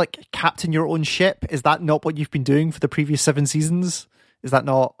about, like, captain your own ship? Is that not what you've been doing for the previous 7 seasons? Is that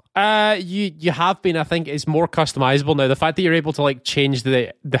not? You have been. I think it's more customizable now. The fact that you're able to like change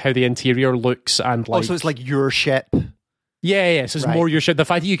the how the interior looks and like, so it's like your ship. Yeah. So it's more your ship. The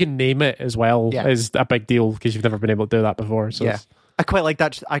fact that you can name it as well is a big deal because you've never been able to do that before. So I quite like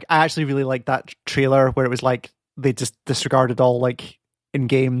that. I actually really like that trailer where it was like they just disregarded all like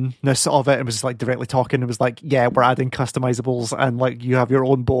in-game-ness of it and was just like directly talking. It was like, yeah, we're adding customizables and like you have your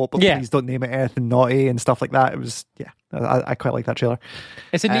own boat, but please don't name it anything naughty and stuff like that. It was I quite like that trailer.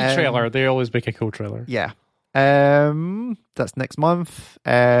 It's a neat trailer. They always make a cool trailer. Yeah. That's next month.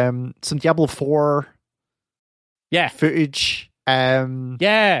 Some Diablo 4 footage.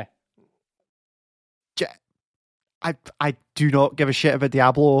 I do not give a shit about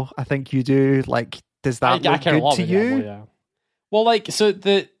Diablo. I think you do. Like, does that look good to you? Diablo, well, like, so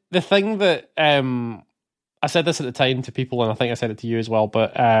the thing that I said this at the time to people, and I think I said it to you as well,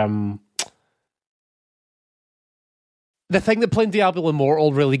 but the thing that playing Diablo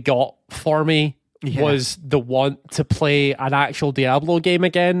Immortal really got for me was the want to play an actual Diablo game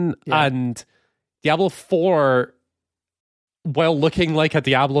again, and Diablo 4, while looking like a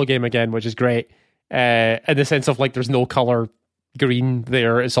Diablo game again, which is great, in the sense of like there's no color green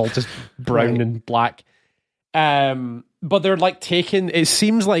there, it's all just brown and black. But they're like taking, it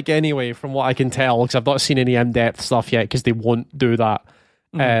seems like anyway, from what I can tell, because I've not seen any in-depth stuff yet, because they won't do that.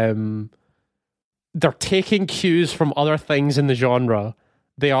 They're taking cues from other things in the genre.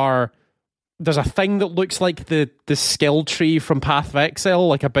 There's a thing that looks like the skill tree from Path of Exile,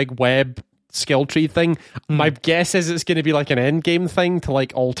 like a big web skill tree thing. My guess is it's going to be like an end game thing to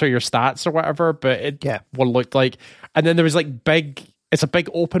like alter your stats or whatever, but it will look like. And then there was like it's a big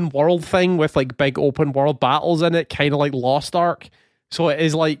open world thing with like big open world battles in it, kind of like Lost Ark. So it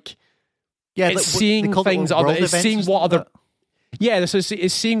is like, it's seeing things, it's seeing what other, so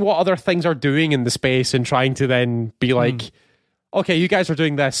it's seeing what other things are doing in the space and trying to then be like, okay, you guys are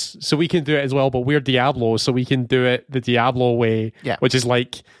doing this, so we can do it as well, but we're Diablo, so we can do it the Diablo way, which is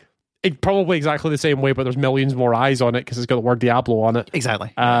like, probably exactly the same way, but there's millions more eyes on it because it's got the word Diablo on it.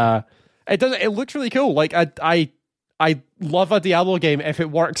 Exactly. It looks really cool. Like, I love a Diablo game if it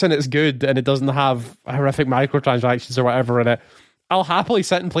works and it's good and it doesn't have horrific microtransactions or whatever in it. I'll happily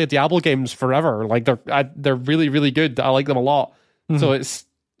sit and play Diablo games forever. Like, they're really, really good. I like them a lot. So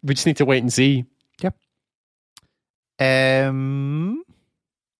we just need to wait and see. Yep. They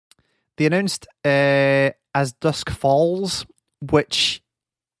announced As Dusk Falls, which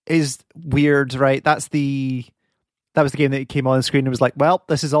is weird, right? That was the game that came on the screen and was like, well,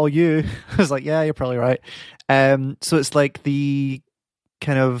 this is all you. I was like, yeah, you're probably right. So it's like the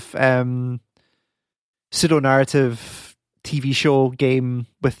kind of pseudo-narrative TV show game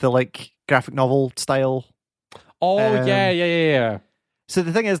with the like graphic novel style. Oh, yeah. So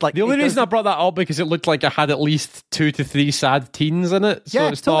the thing is, like, the only reason I brought that up because it looked like it had at least 2 to 3 sad teens in it. So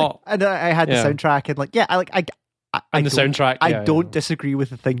it's totally. Not. And I had the soundtrack and like, soundtrack. I don't disagree with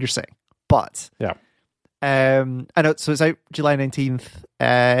the thing you're saying, but I know, so it's out July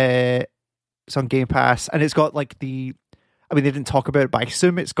 19th. It's on Game Pass, and it's got like they didn't talk about it, but I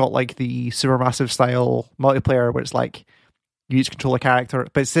assume it's got like the Supermassive style multiplayer where it's like you each control a character,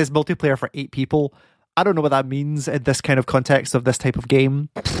 but it says multiplayer for 8 people. I don't know what that means in this kind of context of this type of game.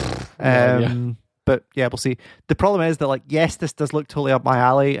 But yeah, we'll see. The problem is that, like, yes, this does look totally up my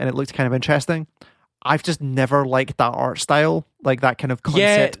alley and it looks kind of interesting. I've just never liked that art style, like that kind of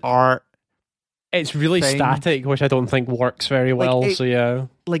concept art. It's really static, which I don't think works very well. So yeah,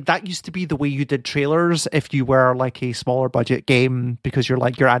 like that used to be the way you did trailers if you were like a smaller budget game, because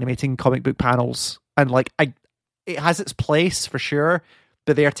you're animating comic book panels, and like it has its place for sure,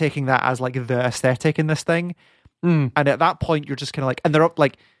 but they're taking that as like the aesthetic in this thing. And at that point you're just kind of like, and they're up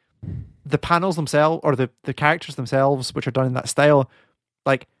like the panels themselves, or the characters themselves, which are done in that style,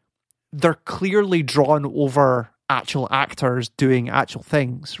 like they're clearly drawn over actual actors doing actual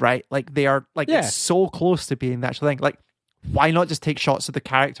things, right? Like they are like, it's so close to being the actual thing. Like, why not just take shots of the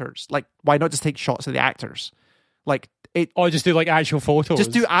characters? Like, why not just take shots of the actors? Like or just do like actual photos.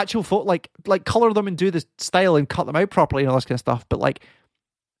 Just do actual photo, like color them and do the style and cut them out properly and all this kind of stuff. But like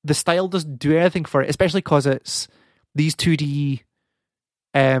the style doesn't do anything for it, especially because it's these 2D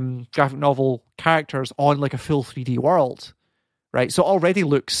graphic novel characters on like a full 3D world, right? So it already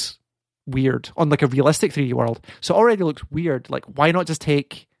looks weird on like a realistic 3D world. So it already looks weird. Like, why not just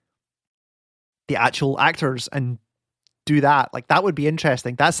take the actual actors and do that? Like, that would be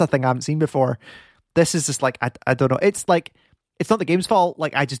interesting. That's the thing I haven't seen before. This is just like, I don't know. It's like, it's not the game's fault.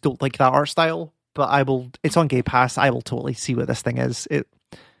 Like, I just don't like that art style, but it's on Game Pass. I will totally see what this thing is.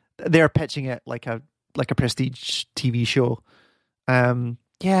 They're pitching it like a prestige TV show.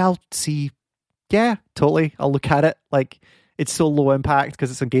 Yeah, I'll see. Yeah, totally. I'll look at it. Like, it's so low impact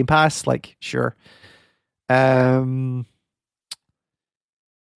because it's on Game Pass. Like, sure. I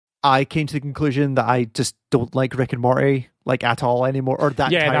came to the conclusion that I just don't like Rick and Morty like at all anymore. Or that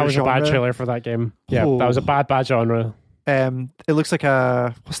that was genre. A bad trailer for that game. Yeah, that was a bad genre. It looks like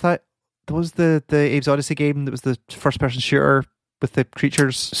what's that? That was the Abe's Odyssey game. That was the first person shooter with the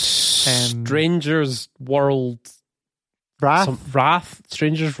creatures. Stranger's World.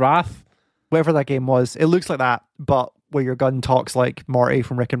 Stranger's Wrath. Whatever that game was, it looks like that, but where your gun talks like Morty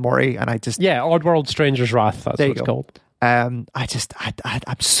from Rick and Morty, and I just Oddworld Stranger's Wrath. That's what it's called. I'm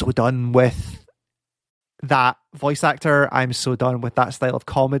so done with that voice actor. I'm so done with that style of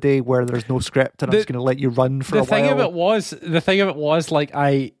comedy where there's no script and I'm just going to let you run for a while. The thing of it was like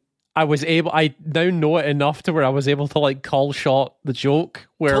I now know it enough to where I was able to like call shot the joke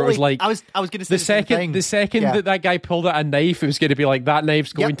where it was like I was going to say the second that guy pulled out a knife, it was going to be like that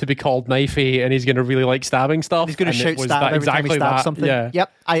knife's going to be called knifey and he's going to really like stabbing stuff. He's going to shout stab every time he stabs something. Yeah.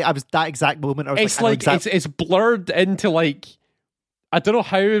 Yep. I was that exact moment. It's blurred into like, I don't know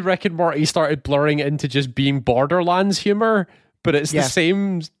how Rick and Morty started blurring into just being Borderlands humor, but it's the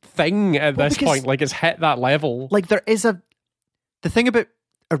same thing at this point. Like, it's hit that level. Like, the thing about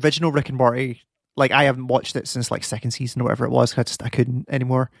original Rick and Morty, like, I haven't watched it since like second season or whatever it was. I couldn't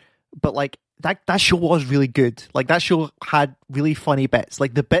anymore. But like that show was really good. Like, that show had really funny bits.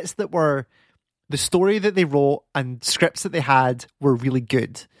 Like, the bits that were the story that they wrote and scripts that they had were really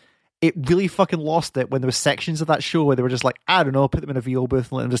good. It really fucking lost it when there were sections of that show where they were just like, I don't know, put them in a VO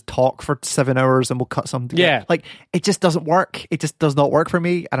booth and let them just talk for 7 hours and we'll cut something together. Yeah. Like, it just doesn't work. It just does not work for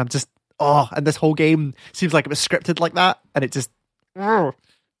me. And I'm just, and this whole game seems like it was scripted like that. And it just,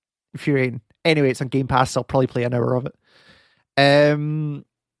 infuriating. Anyway, it's on Game Pass, so I'll probably play an hour of it. There's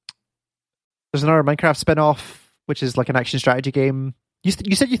another Minecraft spin-off, which is like an action strategy game. You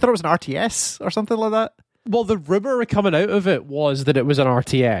said you thought it was an RTS or something like that? Well, the rumor coming out of it was that it was an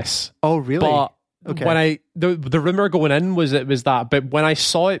RTS. Oh, really? But when the rumor going in was it was that, but when I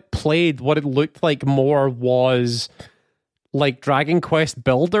saw it played, what it looked like more was like Dragon Quest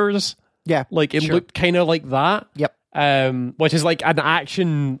Builders. Yeah, like it looked kind of like that. Yep. Which is like an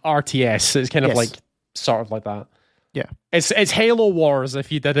action RTS. It's kind of like sort of like that. Yeah, it's Halo Wars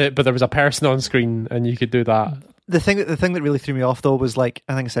if you did it, but there was a person on screen and you could do that. The thing that really threw me off though was, like,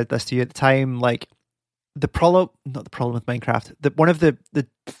 I think I said this to you at the time, like, not the problem with Minecraft. One of the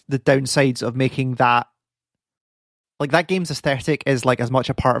downsides of making that, like, that game's aesthetic is like as much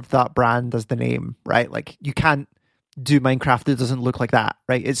a part of that brand as the name, right? Like, you can't do Minecraft that doesn't look like that,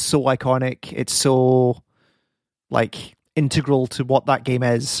 right? It's so iconic. It's so like integral to what that game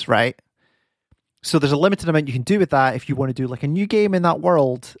is, right? So there's a limited amount you can do with that if you want to do like a new game in that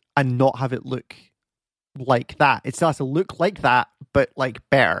world and not have it look like that. It still has to look like that, but like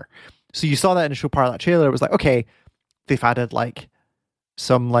better. So you saw that initial part of that trailer. It was like, okay, they've added like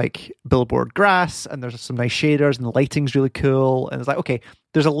some like billboard grass, and there's some nice shaders, and the lighting's really cool. And it's like, okay,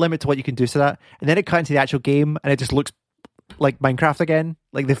 there's a limit to what you can do to that. And then it cut into the actual game, and it just looks like Minecraft again.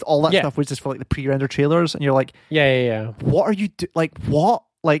 Like all that stuff was just for like the pre-rendered trailers, and you're like, what are you like? What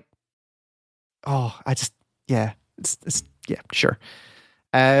like? Oh, I just it's sure.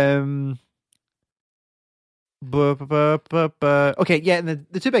 Okay, yeah, and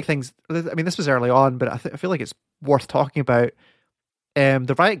the two big things. I mean, this was early on, but I feel like it's worth talking about.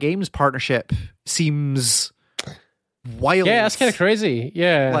 The Riot Games partnership seems wild. Yeah, that's kind of crazy.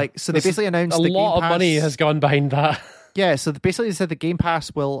 Yeah, like so they basically announced a lot of money has gone behind that. Yeah, so basically they said the Game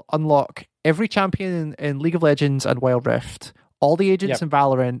Pass will unlock every champion in League of Legends and Wild Rift, all the agents in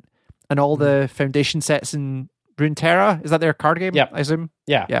Valorant, and all the Foundation sets in Runeterra. Is that their card game? Yeah, I assume.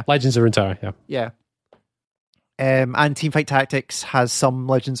 Yeah, Legends of Runeterra. Yeah. And Teamfight Tactics has some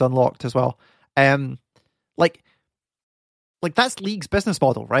Legends unlocked as well. Like that's League's business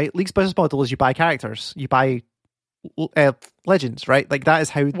model, right? League's business model is you buy characters, you buy Legends, right? Like that is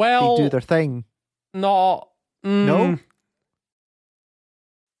how they do their thing. No. No?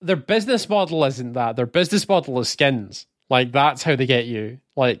 Their business model isn't that. Their business model is skins. Like that's how they get you.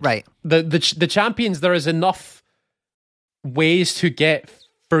 Like right. The champions, there is enough ways to get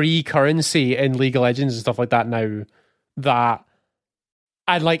free currency in League of Legends and stuff like that now that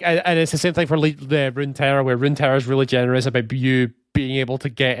and it's the same thing for the Runeterra, where Runeterra is really generous about you being able to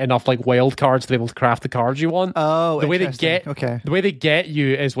get enough like wild cards to be able to craft the cards you want. Oh, the way they get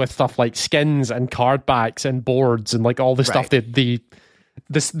you is with stuff like skins and card backs and boards and like all the stuff that the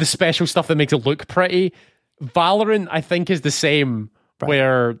special stuff that makes it look pretty. Valorant, I think, is the same,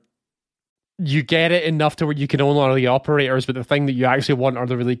 where you get it enough to where you can own all the operators, but the thing that you actually want are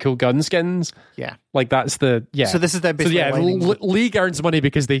the really cool gun skins. Yeah. Like that's the So this is them basically League earns money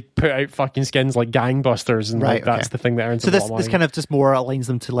because they put out fucking skins like gangbusters, and that's the thing that earns them a lot of money. This kind of just more aligns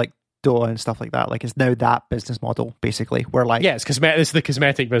them to like Dota and stuff like that. Like it's now that business model basically, where like it's the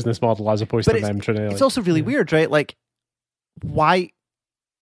cosmetic business model as opposed to them trying to. It's also really weird, right? Like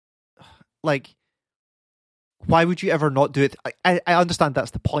why would you ever not do it? I understand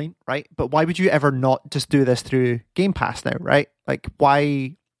that's the point, right? But why would you ever not just do this through Game Pass now, right? Like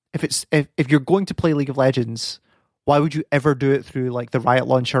why, if you're going to play League of Legends, why would you ever do it through like the Riot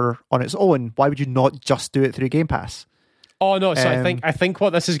launcher on its own? Why would you not just do it through Game Pass? Oh no, so I think what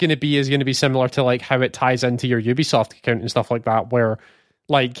this is going to be similar to like how it ties into your Ubisoft account and stuff like that, where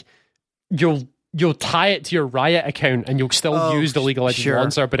like you'll tie it to your Riot account and you'll still use the League of Legends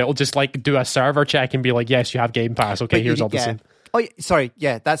launcher, but it'll just like do a server check and be like, yes, you have Game Pass. Okay, here's all this. Oh, sorry.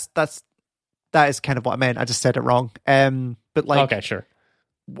 Yeah, that is kind of what I meant. I just said it wrong. But like, okay, sure.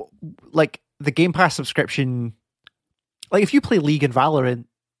 Like the Game Pass subscription, like if you play League and Valorant,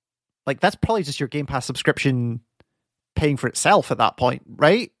 like that's probably just your Game Pass subscription paying for itself at that point,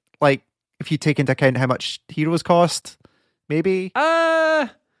 right? Like if you take into account how much Heroes cost, maybe.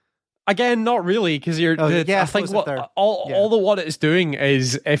 Again, not really, because I think what it's doing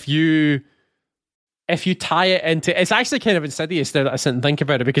is if you tie it into, it's actually kind of insidious that I sit and think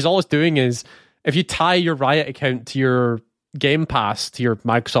about it, because all it's doing is if you tie your Riot account to your Game Pass, to your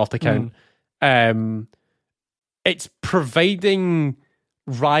Microsoft account, it's providing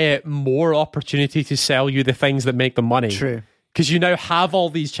Riot more opportunity to sell you the things that make them money. True. Because you now have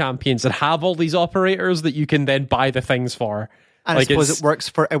all these champions and have all these operators that you can then buy the things for. And like I suppose it works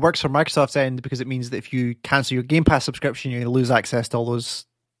for Microsoft's end, because it means that if you cancel your Game Pass subscription, you're going to lose access to all those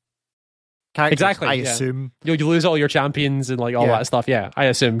characters. Exactly. I assume you lose all your champions and like all that stuff. Yeah, I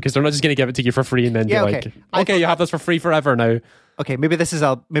assume, because they're not just going to give it to you for free and then be like, okay, you have this for free forever now. Okay, maybe this is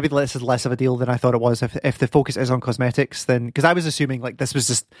less of a deal than I thought it was. If the focus is on cosmetics, then because I was assuming like this was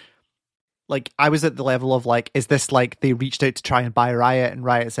just. Like, I was at the level of, like, is this, like, they reached out to try and buy Riot, and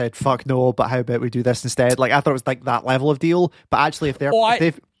Riot said, fuck no, but how about we do this instead? Like, I thought it was, like, that level of deal. But actually, if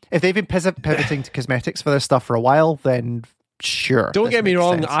they've been pivoting to cosmetics for this stuff for a while, then sure. Don't get me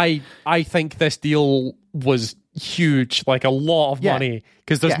wrong, I think this deal was huge, like, a lot of money.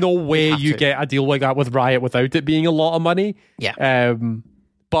 Because there's no way you get a deal like that with Riot without it being a lot of money. Yeah.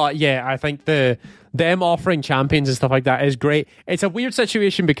 But, yeah, I think them offering champions and stuff like that is great. It's a weird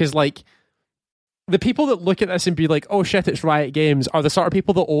situation because, like, the people that look at this and be like, oh shit, it's Riot Games, are the sort of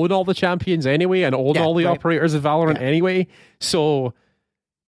people that own all the champions anyway and own all the operators of Valorant anyway. So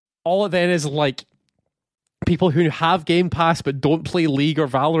all it then is like people who have Game Pass but don't play League or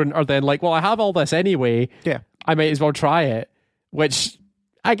Valorant are then like, well, I have all this anyway. Yeah. I might as well try it. Which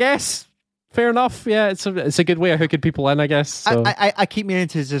I guess fair enough. Yeah, it's a good way of hooking people in, I guess. So. I keep meaning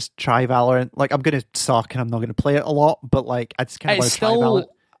to just try Valorant. Like I'm gonna suck and I'm not gonna play it a lot, but like I just kind of want to try Valorant.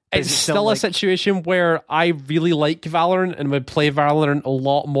 It's still a situation where I really like Valorant and would play Valorant a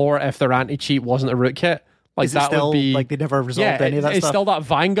lot more if their anti-cheat wasn't a rootkit. Like Is it that still, would be like they never resolved any of that it's stuff? still that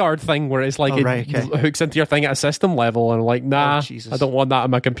Vanguard thing where it's like okay. hooks into your thing at a system level, and like, nah, Jesus. I don't want that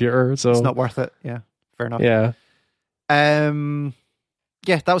on my computer. So It's not worth it. Yeah, fair enough. yeah.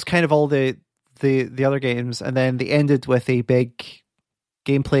 Yeah, that was kind of all the other games, and then they ended with a big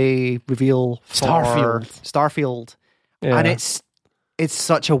gameplay reveal for Starfield. Yeah. And it's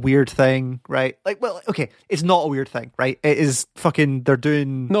such a weird thing, right? Like, well, okay, it's not a weird thing, right? It is fucking. They're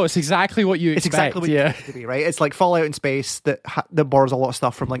doing. No, it's exactly what you expect. It's exactly what you expect it to be, right? It's like Fallout in space that borrows a lot of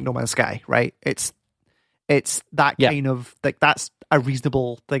stuff from like No Man's Sky, right? It's that kind of like, that's a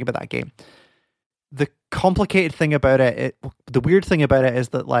reasonable thing about that game. The complicated thing about it, the weird thing about it is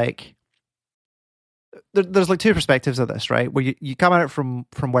that like there's like two perspectives of this, right? Where you come at it from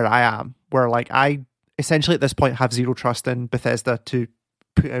where I am, where like I essentially at this point have zero trust in Bethesda to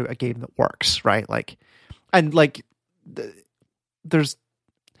put out a game that works, right? Like, and like there's,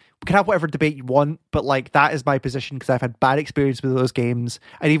 we can have whatever debate you want, but like that is my position because I've had bad experience with those games,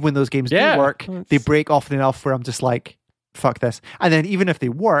 and even when those games do work, they break often enough where I'm just like, fuck this. And then even if they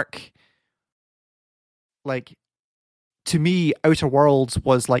work, like, to me, Outer Worlds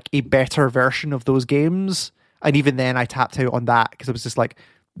was like a better version of those games, and even then I tapped out on that because it was just like,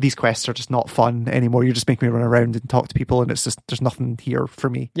 these quests are just not fun anymore. You're just making me run around and talk to people, and it's just, there's nothing here for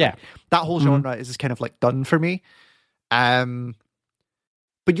me. Yeah, like, that whole genre is just kind of like done for me.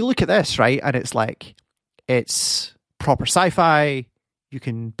 But you look at this, right, and it's like, it's proper sci-fi. You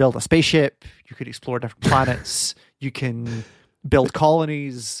can build a spaceship. You could explore different planets. You can build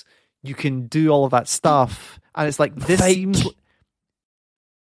colonies. You can do all of that stuff, and it's like, this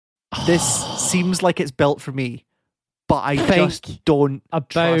seems like it's built for me. But I just don't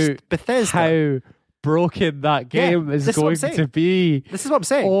trust Bethesda. How broken that game is going to be. This is what I'm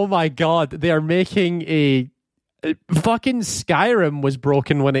saying. Oh my god, they are making a fucking Skyrim was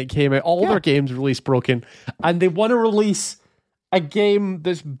broken when it came out. All their games released broken, and they want to release a game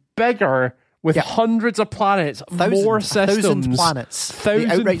that's bigger with hundreds of planets, more systems,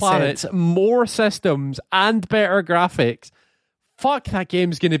 thousand planets, more systems, and better graphics. Fuck, that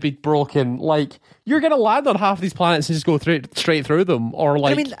game's going to be broken. Like, you're going to land on half these planets and just go straight through them, or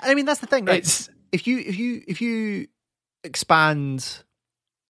like. I mean, that's the thing. Right? If you expand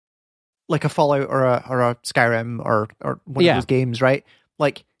like a Fallout or a Skyrim or one of those games, right?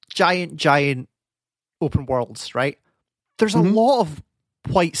 Like giant open worlds, right? There's a lot of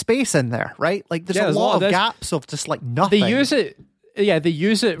white space in there, right? Like there's a lot of gaps of just like nothing. They use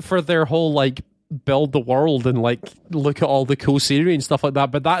it for their whole like build the world and like look at all the cool scenery and stuff like that,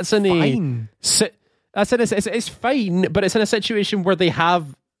 but that's it's fine, but it's in a situation where they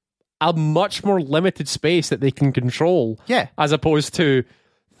have a much more limited space that they can control, as opposed to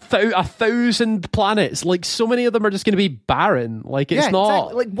 1,000 planets. Like, so many of them are just going to be barren. Like, it's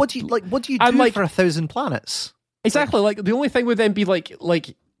not exactly. What do you do for 1,000 planets? Exactly. Like the only thing would then be like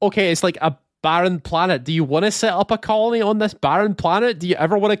okay, it's like a barren planet. Do you want to set up a colony on this barren planet? Do you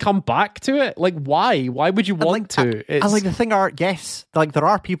ever want to come back to it? Like, why would you want to? And like the thing are, yes, like there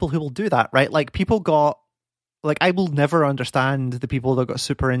are people who will do that, right? Like people got, like, I will never understand the people that got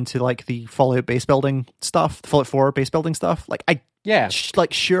super into like the Fallout base building stuff, the Fallout 4 base building stuff. Like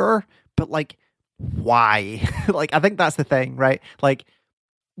sure, but like why? Like, I think that's the thing, right? Like,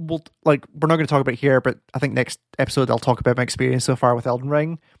 we're not going to talk about it here, but I think next episode I'll talk about my experience so far with Elden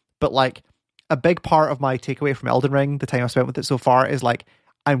Ring. But like, a big part of my takeaway from Elden Ring, the time I've spent with it so far, is like,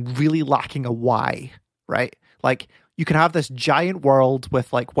 I'm really lacking a why, right? Like, you can have this giant world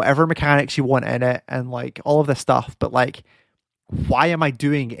with like whatever mechanics you want in it and like all of this stuff, but like, why am I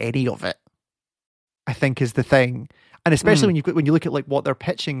doing any of it? I think is the thing. And especially when you look at like what they're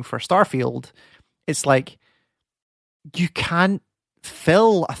pitching for Starfield, it's like, you can't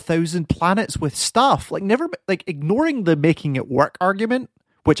fill 1,000 planets with stuff. Like, never, like, ignoring the making it work argument,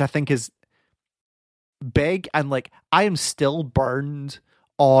 which I think is big, and like, I am still burned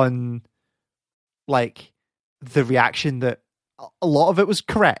on like the reaction that a lot of it was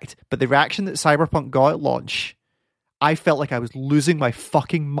correct, but the reaction that Cyberpunk got at launch, I felt like I was losing my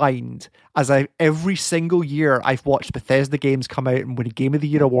fucking mind as every single year I've watched Bethesda games come out and win Game of the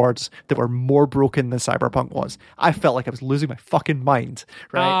Year awards that were more broken than Cyberpunk was. I felt like I was losing my fucking mind,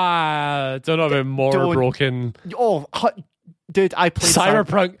 right? Don't know about more broken. Oh, dude, I played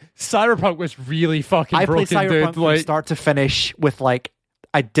Cyberpunk. Cyberpunk was really fucking broken, I played Cyberpunk dude. Like, from start to finish with like,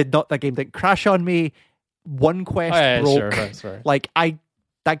 that game didn't crash on me. One quest broke. Sure. Like,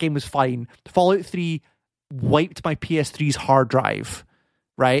 that game was fine. Fallout 3 wiped my PS3's hard drive,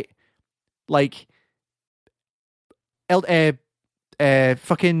 right? Like,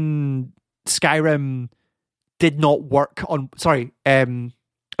 fucking Skyrim did not work on. Sorry,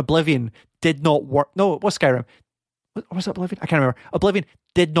 Oblivion did not work. No, it was Skyrim. Was it Oblivion? I can't remember. Oblivion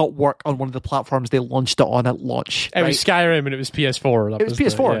did not work on one of the platforms they launched it on at launch. It was Skyrim and it was PS4. It was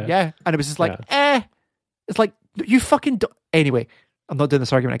PS4, yeah. And it was just like, It's like, you fucking... Anyway, I'm not doing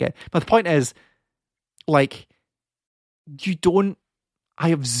this argument again. But the point is, like, you don't...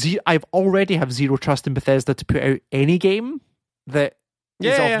 I've already have zero trust in Bethesda to put out any game that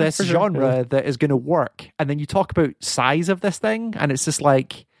is of this genre that is going to work. And then you talk about size of this thing, and it's just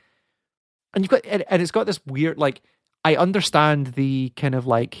like... And you've got... And it's got this weird, like... I understand the kind of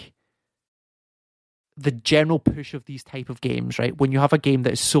like the general push of these type of games, right? When you have a game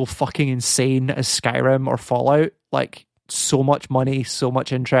that is so fucking insane as Skyrim or Fallout, like so much money, so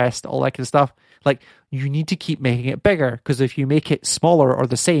much interest, all that kind of stuff, like you need to keep making it bigger, because if you make it smaller or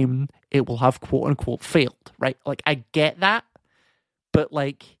the same, it will have quote unquote failed, right? Like I get that, but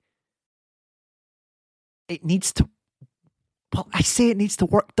like it needs to, well, I say it needs to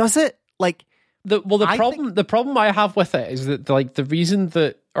work. Does it? Like, the problem I have with it is that like the reason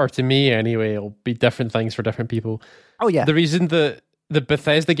that, or to me anyway, it'll be different things for different people. Oh yeah. The reason that the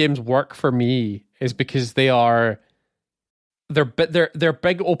Bethesda games work for me is because they're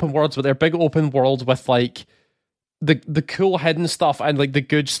big open worlds, but they're big open worlds with like the cool hidden stuff and like the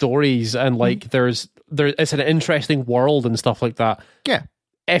good stories, and like it's an interesting world and stuff like that. Yeah.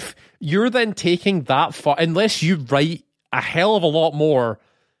 If you're then taking that far, unless you write a hell of a lot more,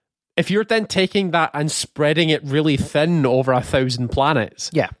 if you're then taking that and spreading it really thin over 1,000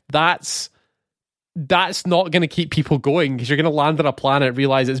 planets, that's not going to keep people going, because you're going to land on a planet,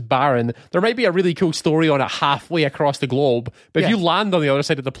 realize it's barren. There might be a really cool story on it halfway across the globe, but if you land on the other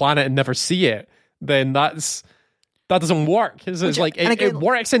side of the planet and never see it, then that doesn't work. It's like it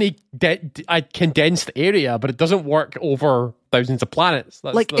works in a condensed area, but it doesn't work over thousands of planets.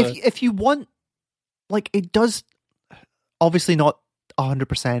 That's like if you want, like it does, obviously not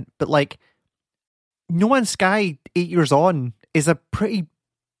 100%, but like No Man's Sky 8 years on is a pretty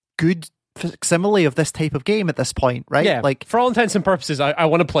good facsimile of this type of game at this point, right? Yeah, like for all intents and purposes, I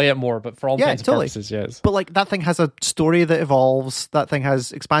want to play it more, but for all intents and purposes, yes. But like that thing has a story that evolves. That thing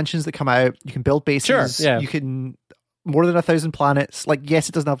has expansions that come out. You can build bases. Sure, yeah. You can more than 1,000 planets. Like, yes,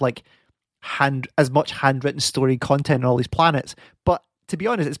 it doesn't have like as much handwritten story content on all these planets, but to be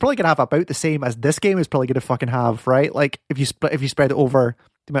honest, it's probably going to have about the same as this game is probably going to fucking have, right? Like if you spread it over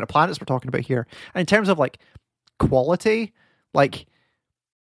the amount of planets we're talking about here, and in terms of like quality, like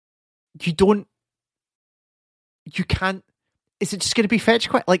you can't. Is it just going to be fetch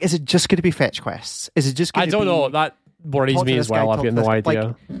quest? Like, is it just going to be fetch quests? Is it just? I don't know. That worries me as well. I've got no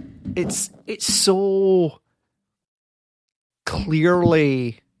idea. Like, it's so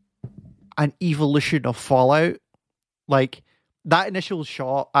clearly an evolution of Fallout, like. That initial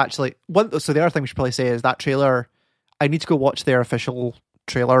shot, actually, so the other thing we should probably say is that trailer, I need to go watch their official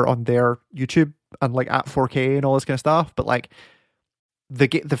trailer on their YouTube and like at 4K and all this kind of stuff, but like the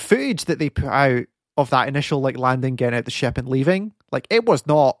footage that they put out of that initial like landing, getting out the ship and leaving, like it was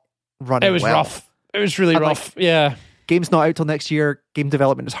not running. It was well. rough. It was really rough. Like, yeah. Game's not out till next year. Game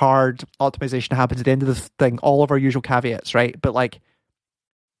development is hard. Optimization happens at the end of the thing. All of our usual caveats, right? But like,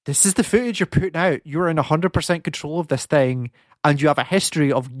 this is the footage you're putting out. You're in 100% control of this thing, and you have a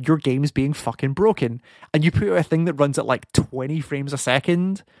history of your games being fucking broken. And you put out a thing that runs at like 20 frames a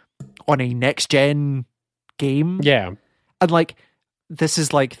second on a next-gen game. Yeah. And like, this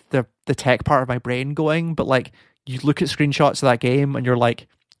is like the tech part of my brain going, but like, you look at screenshots of that game and you're like,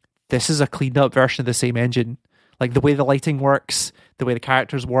 this is a cleaned up version of the same engine. Like the way the lighting works, the way the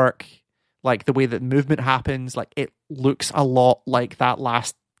characters work, like the way that movement happens, like it looks a lot like that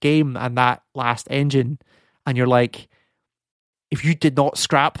last game and that last engine. And you're like, if you did not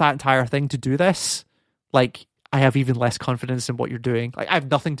scrap that entire thing to do this, like I have even less confidence in what you're doing. Like I have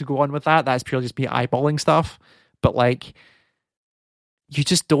nothing to go on with that. That's purely just me eyeballing stuff. But like, you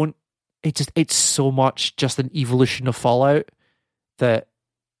just don't. It's so much just an evolution of Fallout that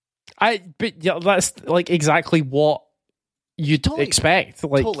But yeah, that's like exactly what you'd expect.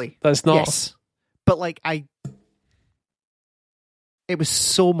 Like that's not. Yes. But like it was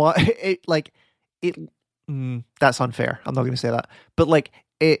so much. That's unfair. I'm not going to say that. But like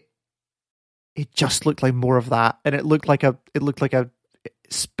it just looked like more of that, and it looked like a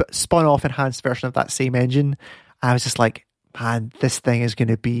spun off enhanced version of that same engine. I was just like, man, this thing is going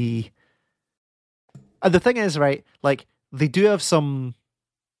to be. And the thing is, right? Like they do have some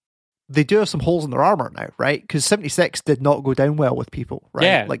holes in their armor now, right? Because 76 did not go down well with people, right?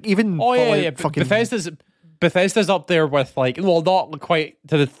 Yeah. Like even fucking Bethesda's up there with like, well, not quite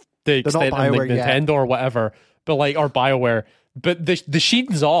to the extent of like Nintendo or whatever, but like, or BioWare, but the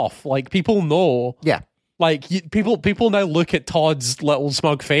sheen's off. Like, people know. Yeah. Like, people now look at Todd's little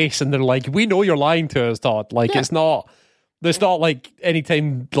smug face and they're like, we know you're lying to us, Todd. Like, it's not like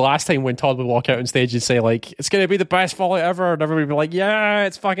the last time when Todd would walk out on stage and say, like, it's going to be the best Fallout ever. And everybody would be like, yeah,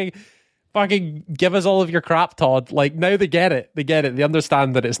 it's fucking give us all of your crap, Todd. Like, now they get it. They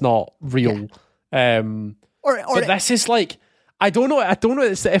understand that it's not real. Yeah. But this is like, I don't know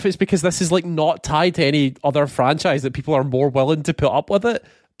if it's because this is like not tied to any other franchise that people are more willing to put up with it.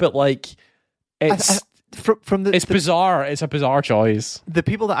 But like, it's bizarre. It's a bizarre choice. The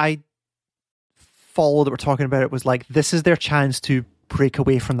people that I follow that were talking about it was like, this is their chance to break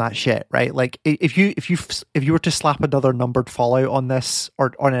away from that shit, right? Like, if you were to slap another numbered Fallout on this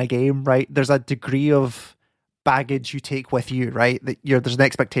or on a game, right, there's a degree of baggage you take with you, right? That there's an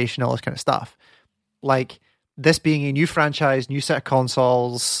expectation, all this kind of stuff. Like, this being a new franchise, new set of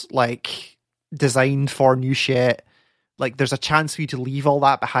consoles, like, designed for new shit, like, there's a chance for you to leave all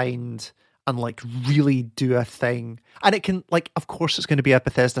that behind and like really do a thing. And it can, like, of course it's going to be a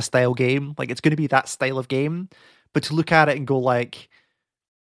Bethesda style game, like, it's going to be that style of game, but to look at it and go like,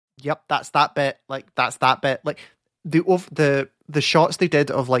 yep, that's that bit, like, that's that bit, like the shots they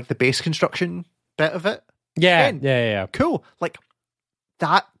did of like the base construction bit of it, yeah, cool, like,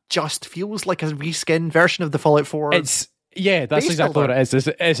 that just feels like a reskin version of the Fallout 4. That's exactly what it is.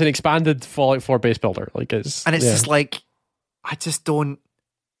 It's an expanded Fallout 4 base builder. Like, it's just like, I just don't.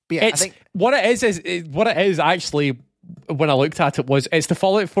 Yeah, I think what it is actually, when I looked at it, was it's the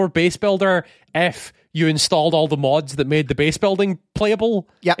Fallout 4 base builder if you installed all the mods that made the base building playable.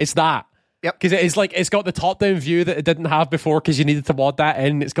 Yeah, it's that. Yep. Because it is like, it's got the top down view that it didn't have before because you needed to mod that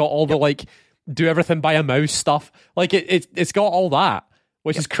in. It's got all the like do everything by a mouse stuff. Like, it's got all that,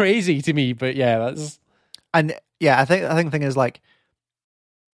 which is crazy to me. But yeah, that's and yeah, I think the thing is, like,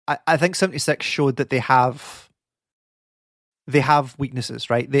 I think 76 showed that they have weaknesses,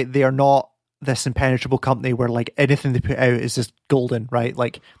 right? They are not this impenetrable company where like anything they put out is just golden, right?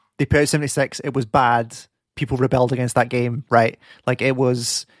 Like, they put out 76, it was bad, people rebelled against that game, right? Like,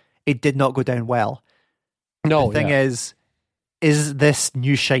 it did not go down well. No, the thing is this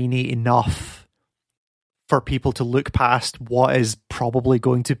new shiny enough for people to look past what is probably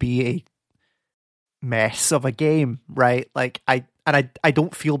going to be a mess of a game, right? Like, I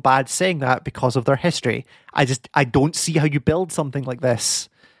don't feel bad saying that because of their history. I don't see how you build something like this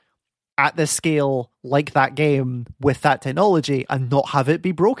at this scale, like that game, with that technology and not have it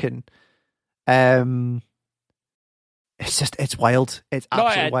be broken. It's wild. It's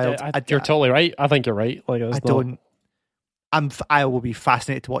absolutely wild. You're totally right. I think you're right. Like, I will be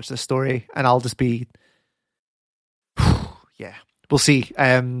fascinated to watch this story, and I'll just be, yeah, we'll see.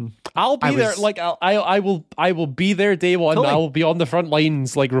 I'll be there. Like, I will be there day one. Totally. I will be on the front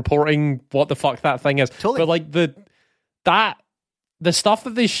lines, like, reporting what the fuck that thing is. Totally. But like the stuff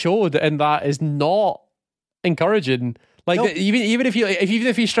that they showed in that is not encouraging. Like, nope. even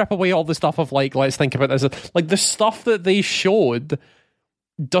if you strip away all the stuff of like, let's think about this, like, the stuff that they showed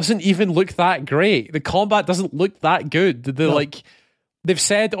doesn't even look that great. The combat doesn't look that good. Like, they've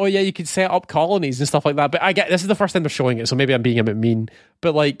said, oh yeah, you could set up colonies and stuff like that, but I get this is the first time they're showing it, so maybe I'm being a bit mean,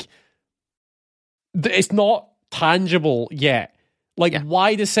 but like, it's not tangible yet. Like,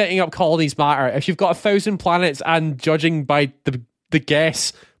 why does setting up colonies matter if you've got 1,000 planets and, judging by the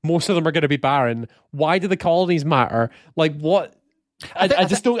guess, most of them are going to be barren? Why do the colonies matter? Like, what?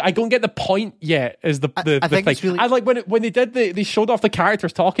 I don't get the point yet. Is the thing? It's really... I like when they did they showed off the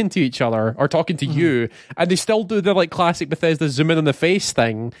characters talking to each other or talking to you, and they still do the like classic Bethesda zoom in on the face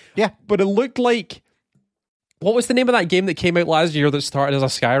thing. Yeah, but it looked like, what was the name of that game that came out last year that started as a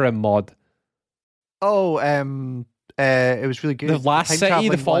Skyrim mod? Oh, it was really good. The Last City,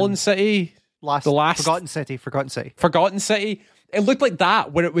 the Fallen City, the last Forgotten City. It looked like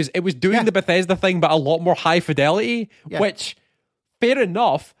that, where it was doing the Bethesda thing, but a lot more high fidelity, which, fair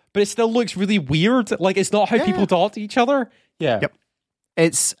enough, but it still looks really weird. Like, it's not how people talk to each other. Yeah. Yep.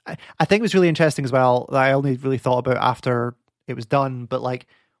 I think it was really interesting as well, that I only really thought about after it was done, but like,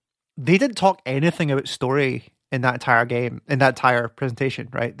 they didn't talk anything about story in that entire game, in that entire presentation,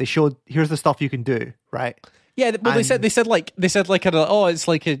 right? They showed, here's the stuff you can do, right? Yeah, well, they said it's like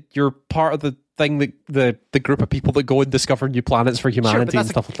you're part of the thing that the group of people that go and discover new planets for humanity and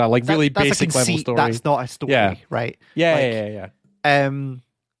stuff like that. Like, really basic level story. That's not a story, right? Yeah. And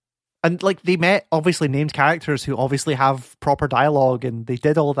like, they met obviously named characters who obviously have proper dialogue, and they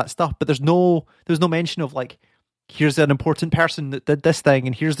did all of that stuff. But there's no mention of like, here's an important person that did this thing,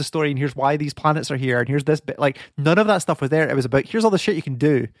 and here's the story, and here's why these planets are here, and here's this bit. Like, none of that stuff was there. It was about, here's all the shit you can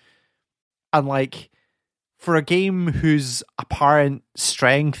do, and like, for a game whose apparent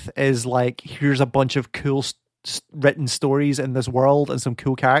strength is like, here's a bunch of cool written stories in this world and some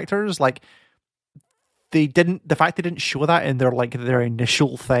cool characters. Like the fact they didn't show that in their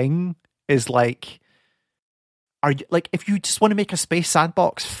initial thing is like, are you like, if you just want to make a space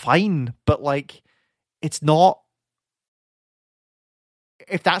sandbox, fine, but like it's not.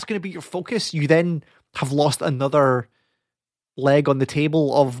 If that's going to be your focus, you then have lost another leg on the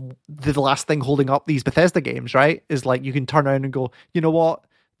table of the last thing holding up these Bethesda games, right? Is like you can turn around and go, you know what,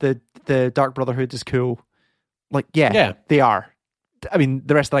 the Dark Brotherhood is cool. Like, yeah, they are. I mean,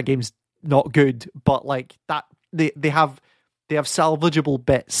 the rest of that game's not good, but like that they have salvageable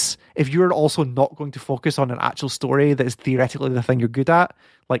bits. If you're also not going to focus on an actual story that is theoretically the thing you're good at,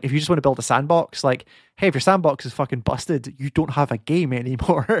 like if you just want to build a sandbox, like, hey, if your sandbox is fucking busted, you don't have a game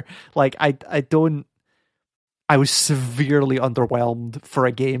anymore. Like I was severely underwhelmed for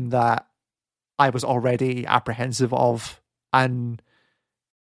a game that I was already apprehensive of, and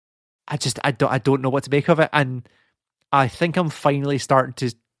I don't know what to make of it. And I think I'm finally starting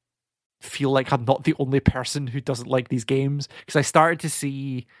to feel like I'm not the only person who doesn't like these games, because I started to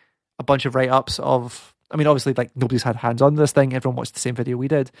see a bunch of write-ups of, I mean, obviously, like, nobody's had hands on this thing, everyone watched the same video we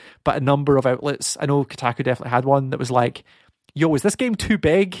did, but a number of outlets, I know Kotaku definitely had one that was like, yo, is this game too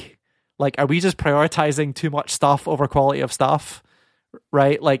big? Like, are we just prioritizing too much stuff over quality of stuff?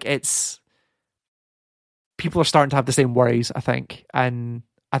 Right? Like, people are starting to have the same worries, I think, and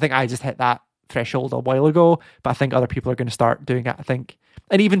I think I just hit that threshold a while ago, but I think other people are going to start doing it, I think.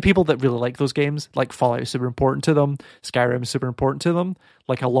 And even people that really like those games, like Fallout is super important to them, Skyrim is super important to them.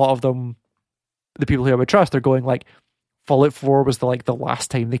 Like a lot of them, the people who I would trust, are going like, Fallout 4 was the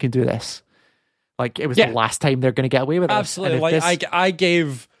last time they can do this. Like it was the last time they're going to get away with it. Absolutely. Like I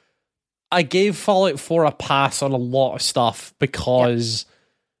gave Fallout 4 a pass on a lot of stuff because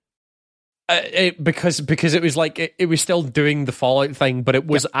because it was like it was still doing the Fallout thing, but it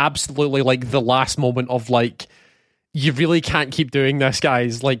was absolutely like the last moment of like, you really can't keep doing this,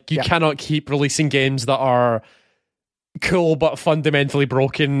 guys. Like, you cannot keep releasing games that are cool but fundamentally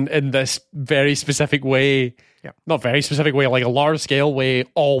broken in this very specific way. Not very specific way, like a large scale way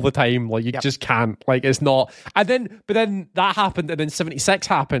all the time. Like, you just can't. Like, it's not. But then that happened, and then 76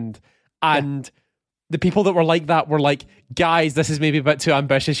 happened, and the people that were like that were like, guys, this is maybe a bit too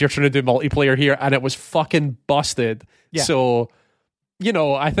ambitious. You're trying to do multiplayer here, and it was fucking busted. Yeah. So, you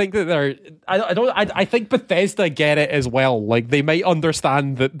know, I think that I think Bethesda get it as well. Like, they might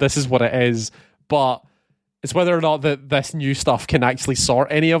understand that this is what it is, but it's whether or not that this new stuff can actually sort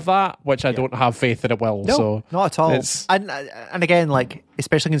any of that, which I don't have faith that it will. No, so not at all. And again, like,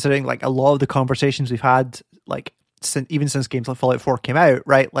 especially considering like a lot of the conversations we've had, like even since games like Fallout 4 came out,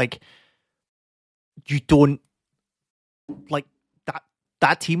 right? Like, you don't like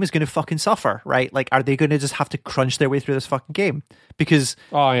that team is going to fucking suffer, right? Like, are they going to just have to crunch their way through this fucking game? Because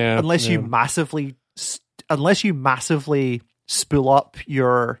unless you massively spool up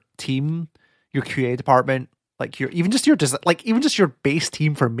your team, your QA department, like even just your base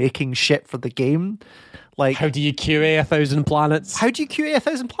team for making shit for the game, like, how do you QA 1,000 planets? How do you QA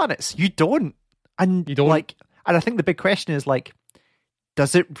 1,000 planets? You don't, and you don't. Like, and I think the big question is like,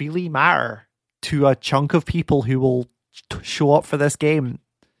 does it really matter to a chunk of people who will show up for this game?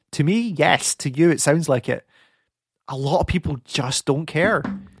 To me, yes. To you, it sounds like it. A lot of people just don't care.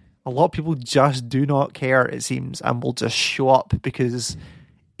 A lot of people just do not care, it seems, and will just show up because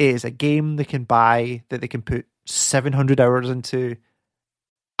it is a game they can buy, that they can put 700 hours into,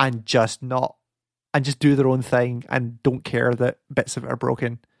 and just do their own thing and don't care that bits of it are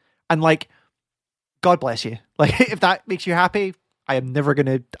broken. And like, God bless you. Like, if that makes you happy, I'm never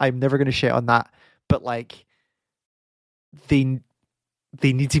gonna shit on that. But like, they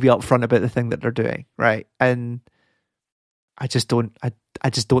need to be upfront about the thing that they're doing, right? And I just don't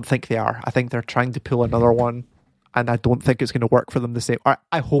think they are. I think they're trying to pull another one, and I don't think it's going to work for them the same. Or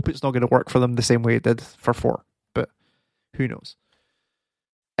I hope it's not going to work for them the same way it did for 4. But who knows?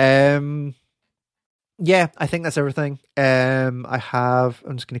 Yeah, I think that's everything. I'm just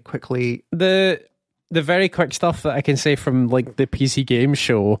going to quickly the very quick stuff that I can say from like the PC Games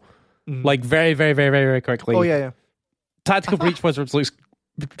show. Like very, very, very, very, very quickly. Oh yeah. Tactical Breach Wizards looks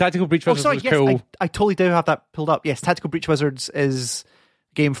looks yes, cool. I totally do have that pulled up. Yes, Tactical Breach Wizards is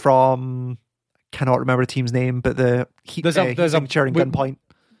a game from, I cannot remember the team's name, but the there's a Gunpoint.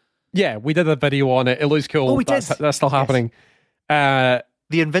 Yeah, we did a video on it. It looks cool. Oh, we did. That's still happening. The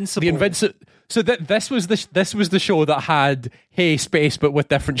Invincible. So this was the show that had space but with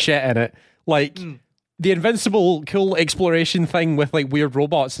different shit in it. Like the Invincible cool exploration thing with like weird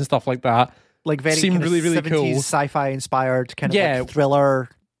robots and stuff like that. Like very seemed really, really 70s cool. Sci-fi inspired kind of like thriller,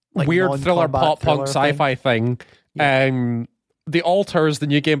 like weird thriller, pop punk sci-fi thing. Yeah. The Alters, the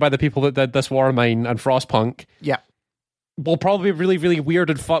new game by the people that did This War of Mine and Frostpunk, Yeah. will probably be really, really weird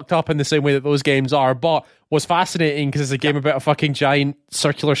and fucked up in the same way that those games are, but was fascinating because it's a game about a fucking giant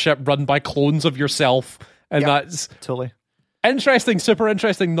circular ship run by clones of yourself, and that's totally interesting, super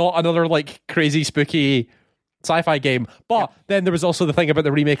interesting, not another like crazy spooky sci-fi game. But then there was also the thing about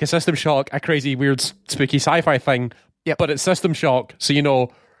the remake of System Shock, a crazy weird spooky sci-fi thing, but it's System Shock, so you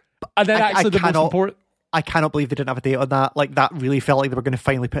know. And then most important, I cannot believe they didn't have a date on that. Like, that really felt like they were going to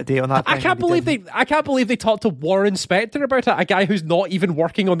finally put a date on that. I can't believe they talked to Warren Spector about it, a guy who's not even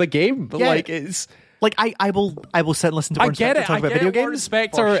working on the game. Yeah. Like, it's like I will sit and listen to Warren Spector talk about video games. Warren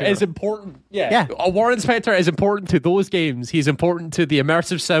Spector is important. Yeah. Warren Spector is important to those games. He's important to the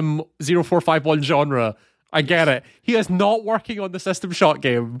immersive sim 0451 genre. I get it. He is not working on the System Shock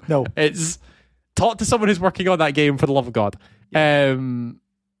game. No. It's talk to someone who's working on that game, for the love of God.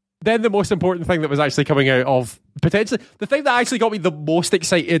 Then the most important thing that was actually coming out of potentially the thing that actually got me the most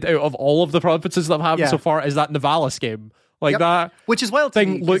excited out of all of the conferences that I've had so far is that Nivalis game. Like that, which is wild.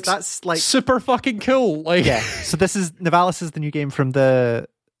 Thing looks that's like super fucking cool. Like so this is Nivalis is the new game from the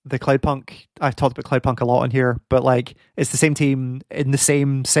Cloudpunk. I've talked about Cloudpunk a lot on here, but like it's the same team in the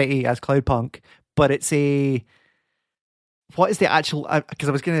same city as Cloudpunk, but it's what is the actual? Because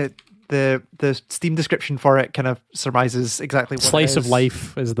I was gonna. The Steam description for it kind of surmises exactly what Slice it is. of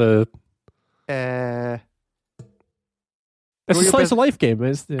life is the it's a slice of life game.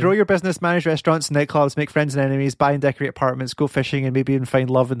 Grow your business, manage restaurants and nightclubs, make friends and enemies, buy and decorate apartments, go fishing, and maybe even find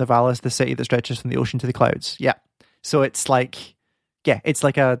love in the Nivalis, the city that stretches from the ocean to the clouds. Yeah. So it's like it's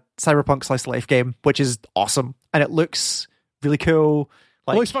like a cyberpunk slice of life game, which is awesome. And it looks really cool.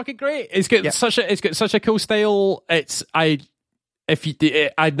 Like, it looks fucking great. It's got such a cool style. I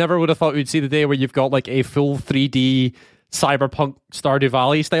never would have thought we'd see the day where you've got like a full 3D cyberpunk Stardew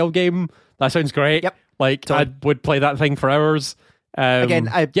Valley style game. That sounds great. Yep. Like I would play that thing for hours.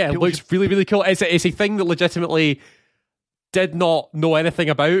 It looks really, really cool. It's a thing that legitimately did not know anything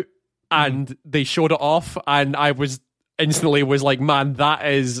about, and they showed it off, and I was instantly like, man,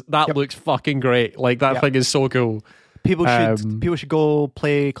 that looks fucking great. Like that thing is so cool. People should go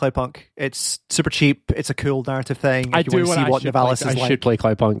play Cloudpunk. It's super cheap. It's a cool narrative thing. If you want to see what Nivalis is like. I should play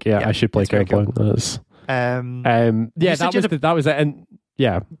Cloudpunk. Yeah, I should play Cloudpunk. Cool. That was it. And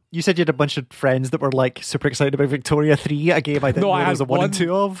you said you had a bunch of friends that were like super excited about Victoria 3, a game I didn't know there was a 1 and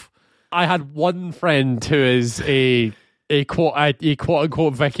 2 of. I had one friend who is a quote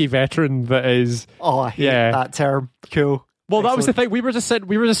unquote Vicky veteran that is. Oh, I hate that term. Cool. Well, excellent. That was the thing. We were just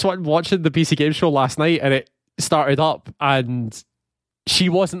watching the PC Game Show last night, and it started up, and she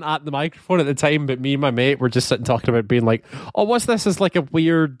wasn't at the microphone at the time, but me and my mate were just sitting talking about being like, oh, what's this? Is like a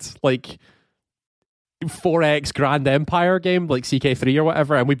weird like 4X Grand Empire game like CK3 or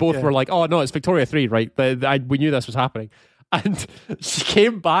whatever, and we both were like, oh no, it's Victoria 3, right? We knew this was happening. And she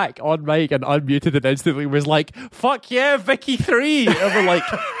came back on mic and unmuted and instantly was like, fuck yeah, Vicky 3. And we're like,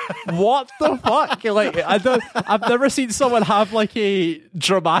 what the fuck? Like, I've never seen someone have like a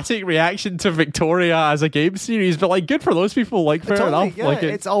dramatic reaction to Victoria as a game series, but like, good for those people. Like, fair enough. Yeah, like,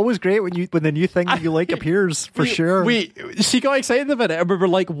 it's always great when the new thing that you like appears, for sure. She got excited about it, and we were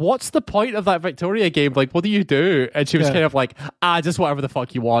like, what's the point of that Victoria game? Like, what do you do? And she was kind of like, just whatever the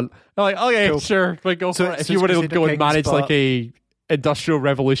fuck you want. I'm like, okay, cool. Sure, like, go for it. If you were to go and manage like a Industrial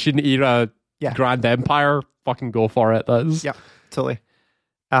Revolution era Grand Empire, fucking go for it. Yeah, totally.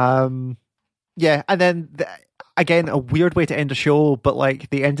 And then again, a weird way to end a show, but like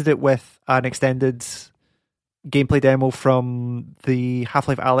they ended it with an extended gameplay demo from the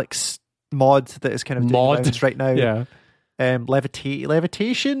Half-Life Alyx mod that is kind of doing rounds right now. Yeah. Levitation.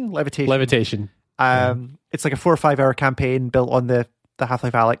 It's like a 4 or 5 hour campaign built on the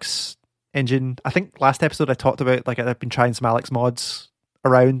Half-Life Alyx engine. I think last episode I talked about like I've been trying some Alyx mods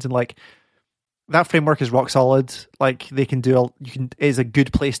around, and like that framework is rock solid. Like they can do is a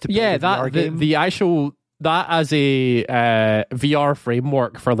good place to play VR game. The actual that as a VR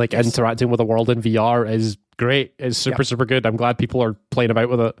framework for like interacting with the world in VR is great. It's super good. I'm glad people are playing about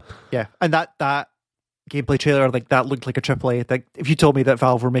with it. Yeah, and that gameplay trailer, like that looked like a AAA. Like if you told me that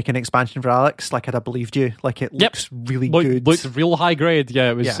Valve were making an expansion for Alyx, like I'd have believed you. Like it looks really good. Looked real high grade.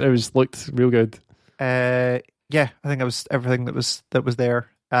 Yeah, it was looked real good. I think that was everything that was there.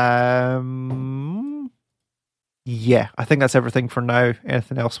 I think that's everything for now.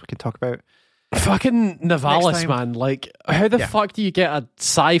 Anything else we can talk about? Fucking Nivalis, man. Like, how the fuck do you get a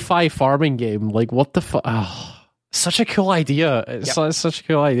sci-fi farming game? Like, what the fuck? Oh, such a cool idea. It's such a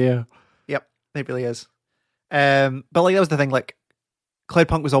cool idea. Yep, it really is. But like that was the thing. Like,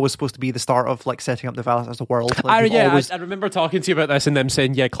 Cloudpunk was always supposed to be the start of like setting up the Valis as a world. I Like, I remember talking to you about this and them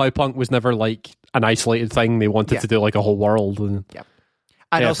saying, yeah, Cloudpunk was never like an isolated thing. They wanted to do like a whole world. And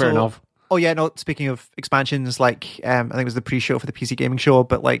and also, fair enough. oh yeah, no. Speaking of expansions, like I think it was the pre-show for the PC gaming show,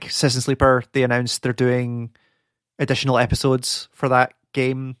 but like Citizen Sleeper, they announced they're doing additional episodes for that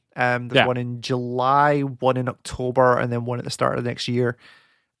game. There's one in July, one in October, and then one at the start of the next year.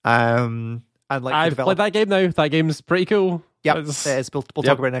 And like I've played that game now. That game's pretty cool. Yeah, it is. We'll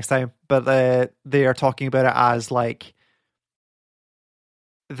talk about it next time. But they are talking about it as like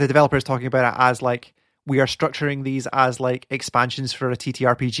the developer is talking about it as like we are structuring these as like expansions for a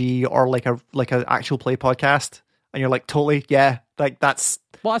TTRPG or like an actual play podcast. And you're like, totally, yeah, like that's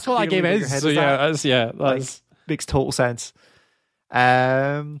what that game is. So that's makes total sense.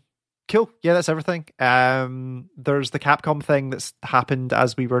 Cool. Yeah, that's everything. There's the Capcom thing that's happened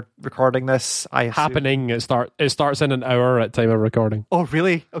as we were recording this. It starts in an hour at time of recording. Oh,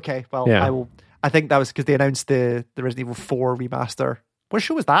 really? Okay. Well, I think that was because they announced the Resident Evil 4 remaster. What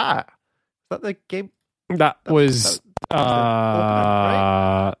show was that? Is that the game? That was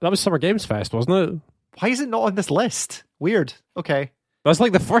Summer Games Fest, wasn't it? Why is it not on this list? Weird. Okay. That's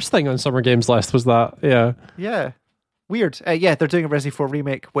like the first thing on Summer Games list was that. Yeah. Yeah. Weird. They're doing a Resident 4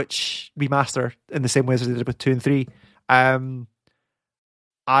 remake, which remaster in the same way as they did with 2 and 3.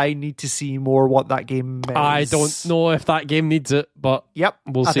 I need to see more what that game is. I don't know if that game needs it, but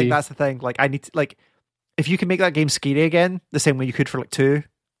we'll see. I think that's the thing. Like, I need to, like, if you can make that game scary again, the same way you could for like 2,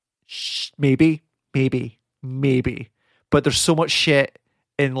 maybe. But there's so much shit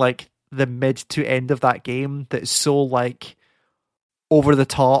in like the mid to end of that game that is so like over the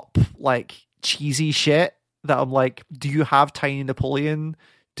top, like cheesy shit that I'm like, do you have Tiny Napoleon?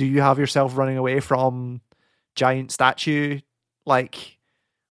 Do you have yourself running away from giant statue? Like,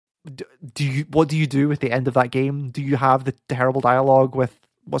 what do you do with the end of that game? Do you have the terrible dialogue with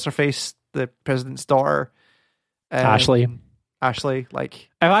what's her face, the president's daughter, Ashley? Like,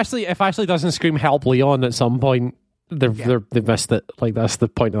 if Ashley doesn't scream "Help, Leon" at some point, they've missed it. Like, that's the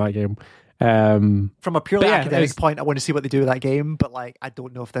point of that game. From a purely academic point, I want to see what they do with that game, but like, I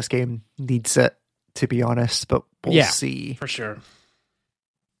don't know if this game needs it, to be honest. But we'll see for sure.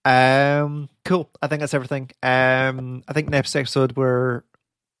 Cool. I think that's everything. I think next episode we're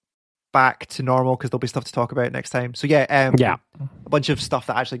back to normal because there'll be stuff to talk about next time. So a bunch of stuff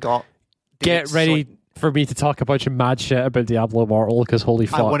that actually got. Get ready for me to talk a bunch of mad shit about Diablo Immortal because holy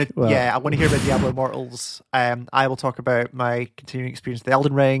fuck. I want to hear about Diablo Immortals. I will talk about my continuing experience with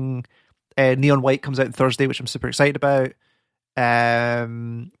Elden Ring. Neon White comes out on Thursday, which I'm super excited about. There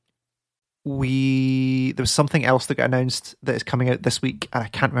was something else that got announced that is coming out this week, and I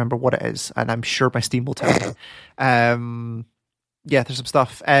can't remember what it is, and I'm sure my Steam will tell me. There's some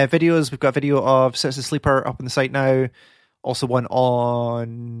stuff. Videos. We've got a video of Citizen Sleeper up on the site now. Also one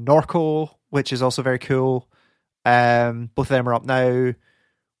on Norco, which is also very cool. Both of them are up now.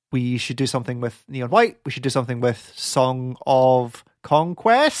 We should do something with Neon White. We should do something with Song of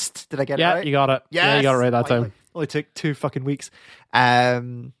Conquest. Did I get it right? Yeah, you got it. Yes! Yeah, you got it right that time. Only took 2 fucking weeks.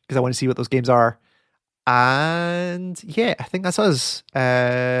 Because I want to see what those games are. And yeah, I think that's us.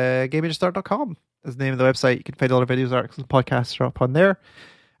 GameEngineStart.com is the name of the website. You can find all our videos, articles, and podcasts are up on there.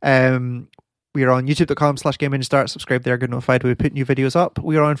 We are on youtube.com/GameEngineStart. Subscribe there, get notified when we put new videos up.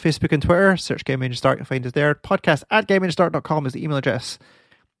 We are on Facebook and Twitter. Search Game Engine Start, you'll find us there. Podcast at GameEngineStart.com is the email address.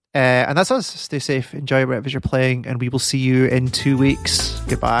 And that's us. Stay safe, enjoy whatever you're playing, and we will see you in 2 weeks.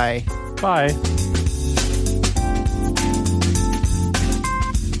 Goodbye. Bye.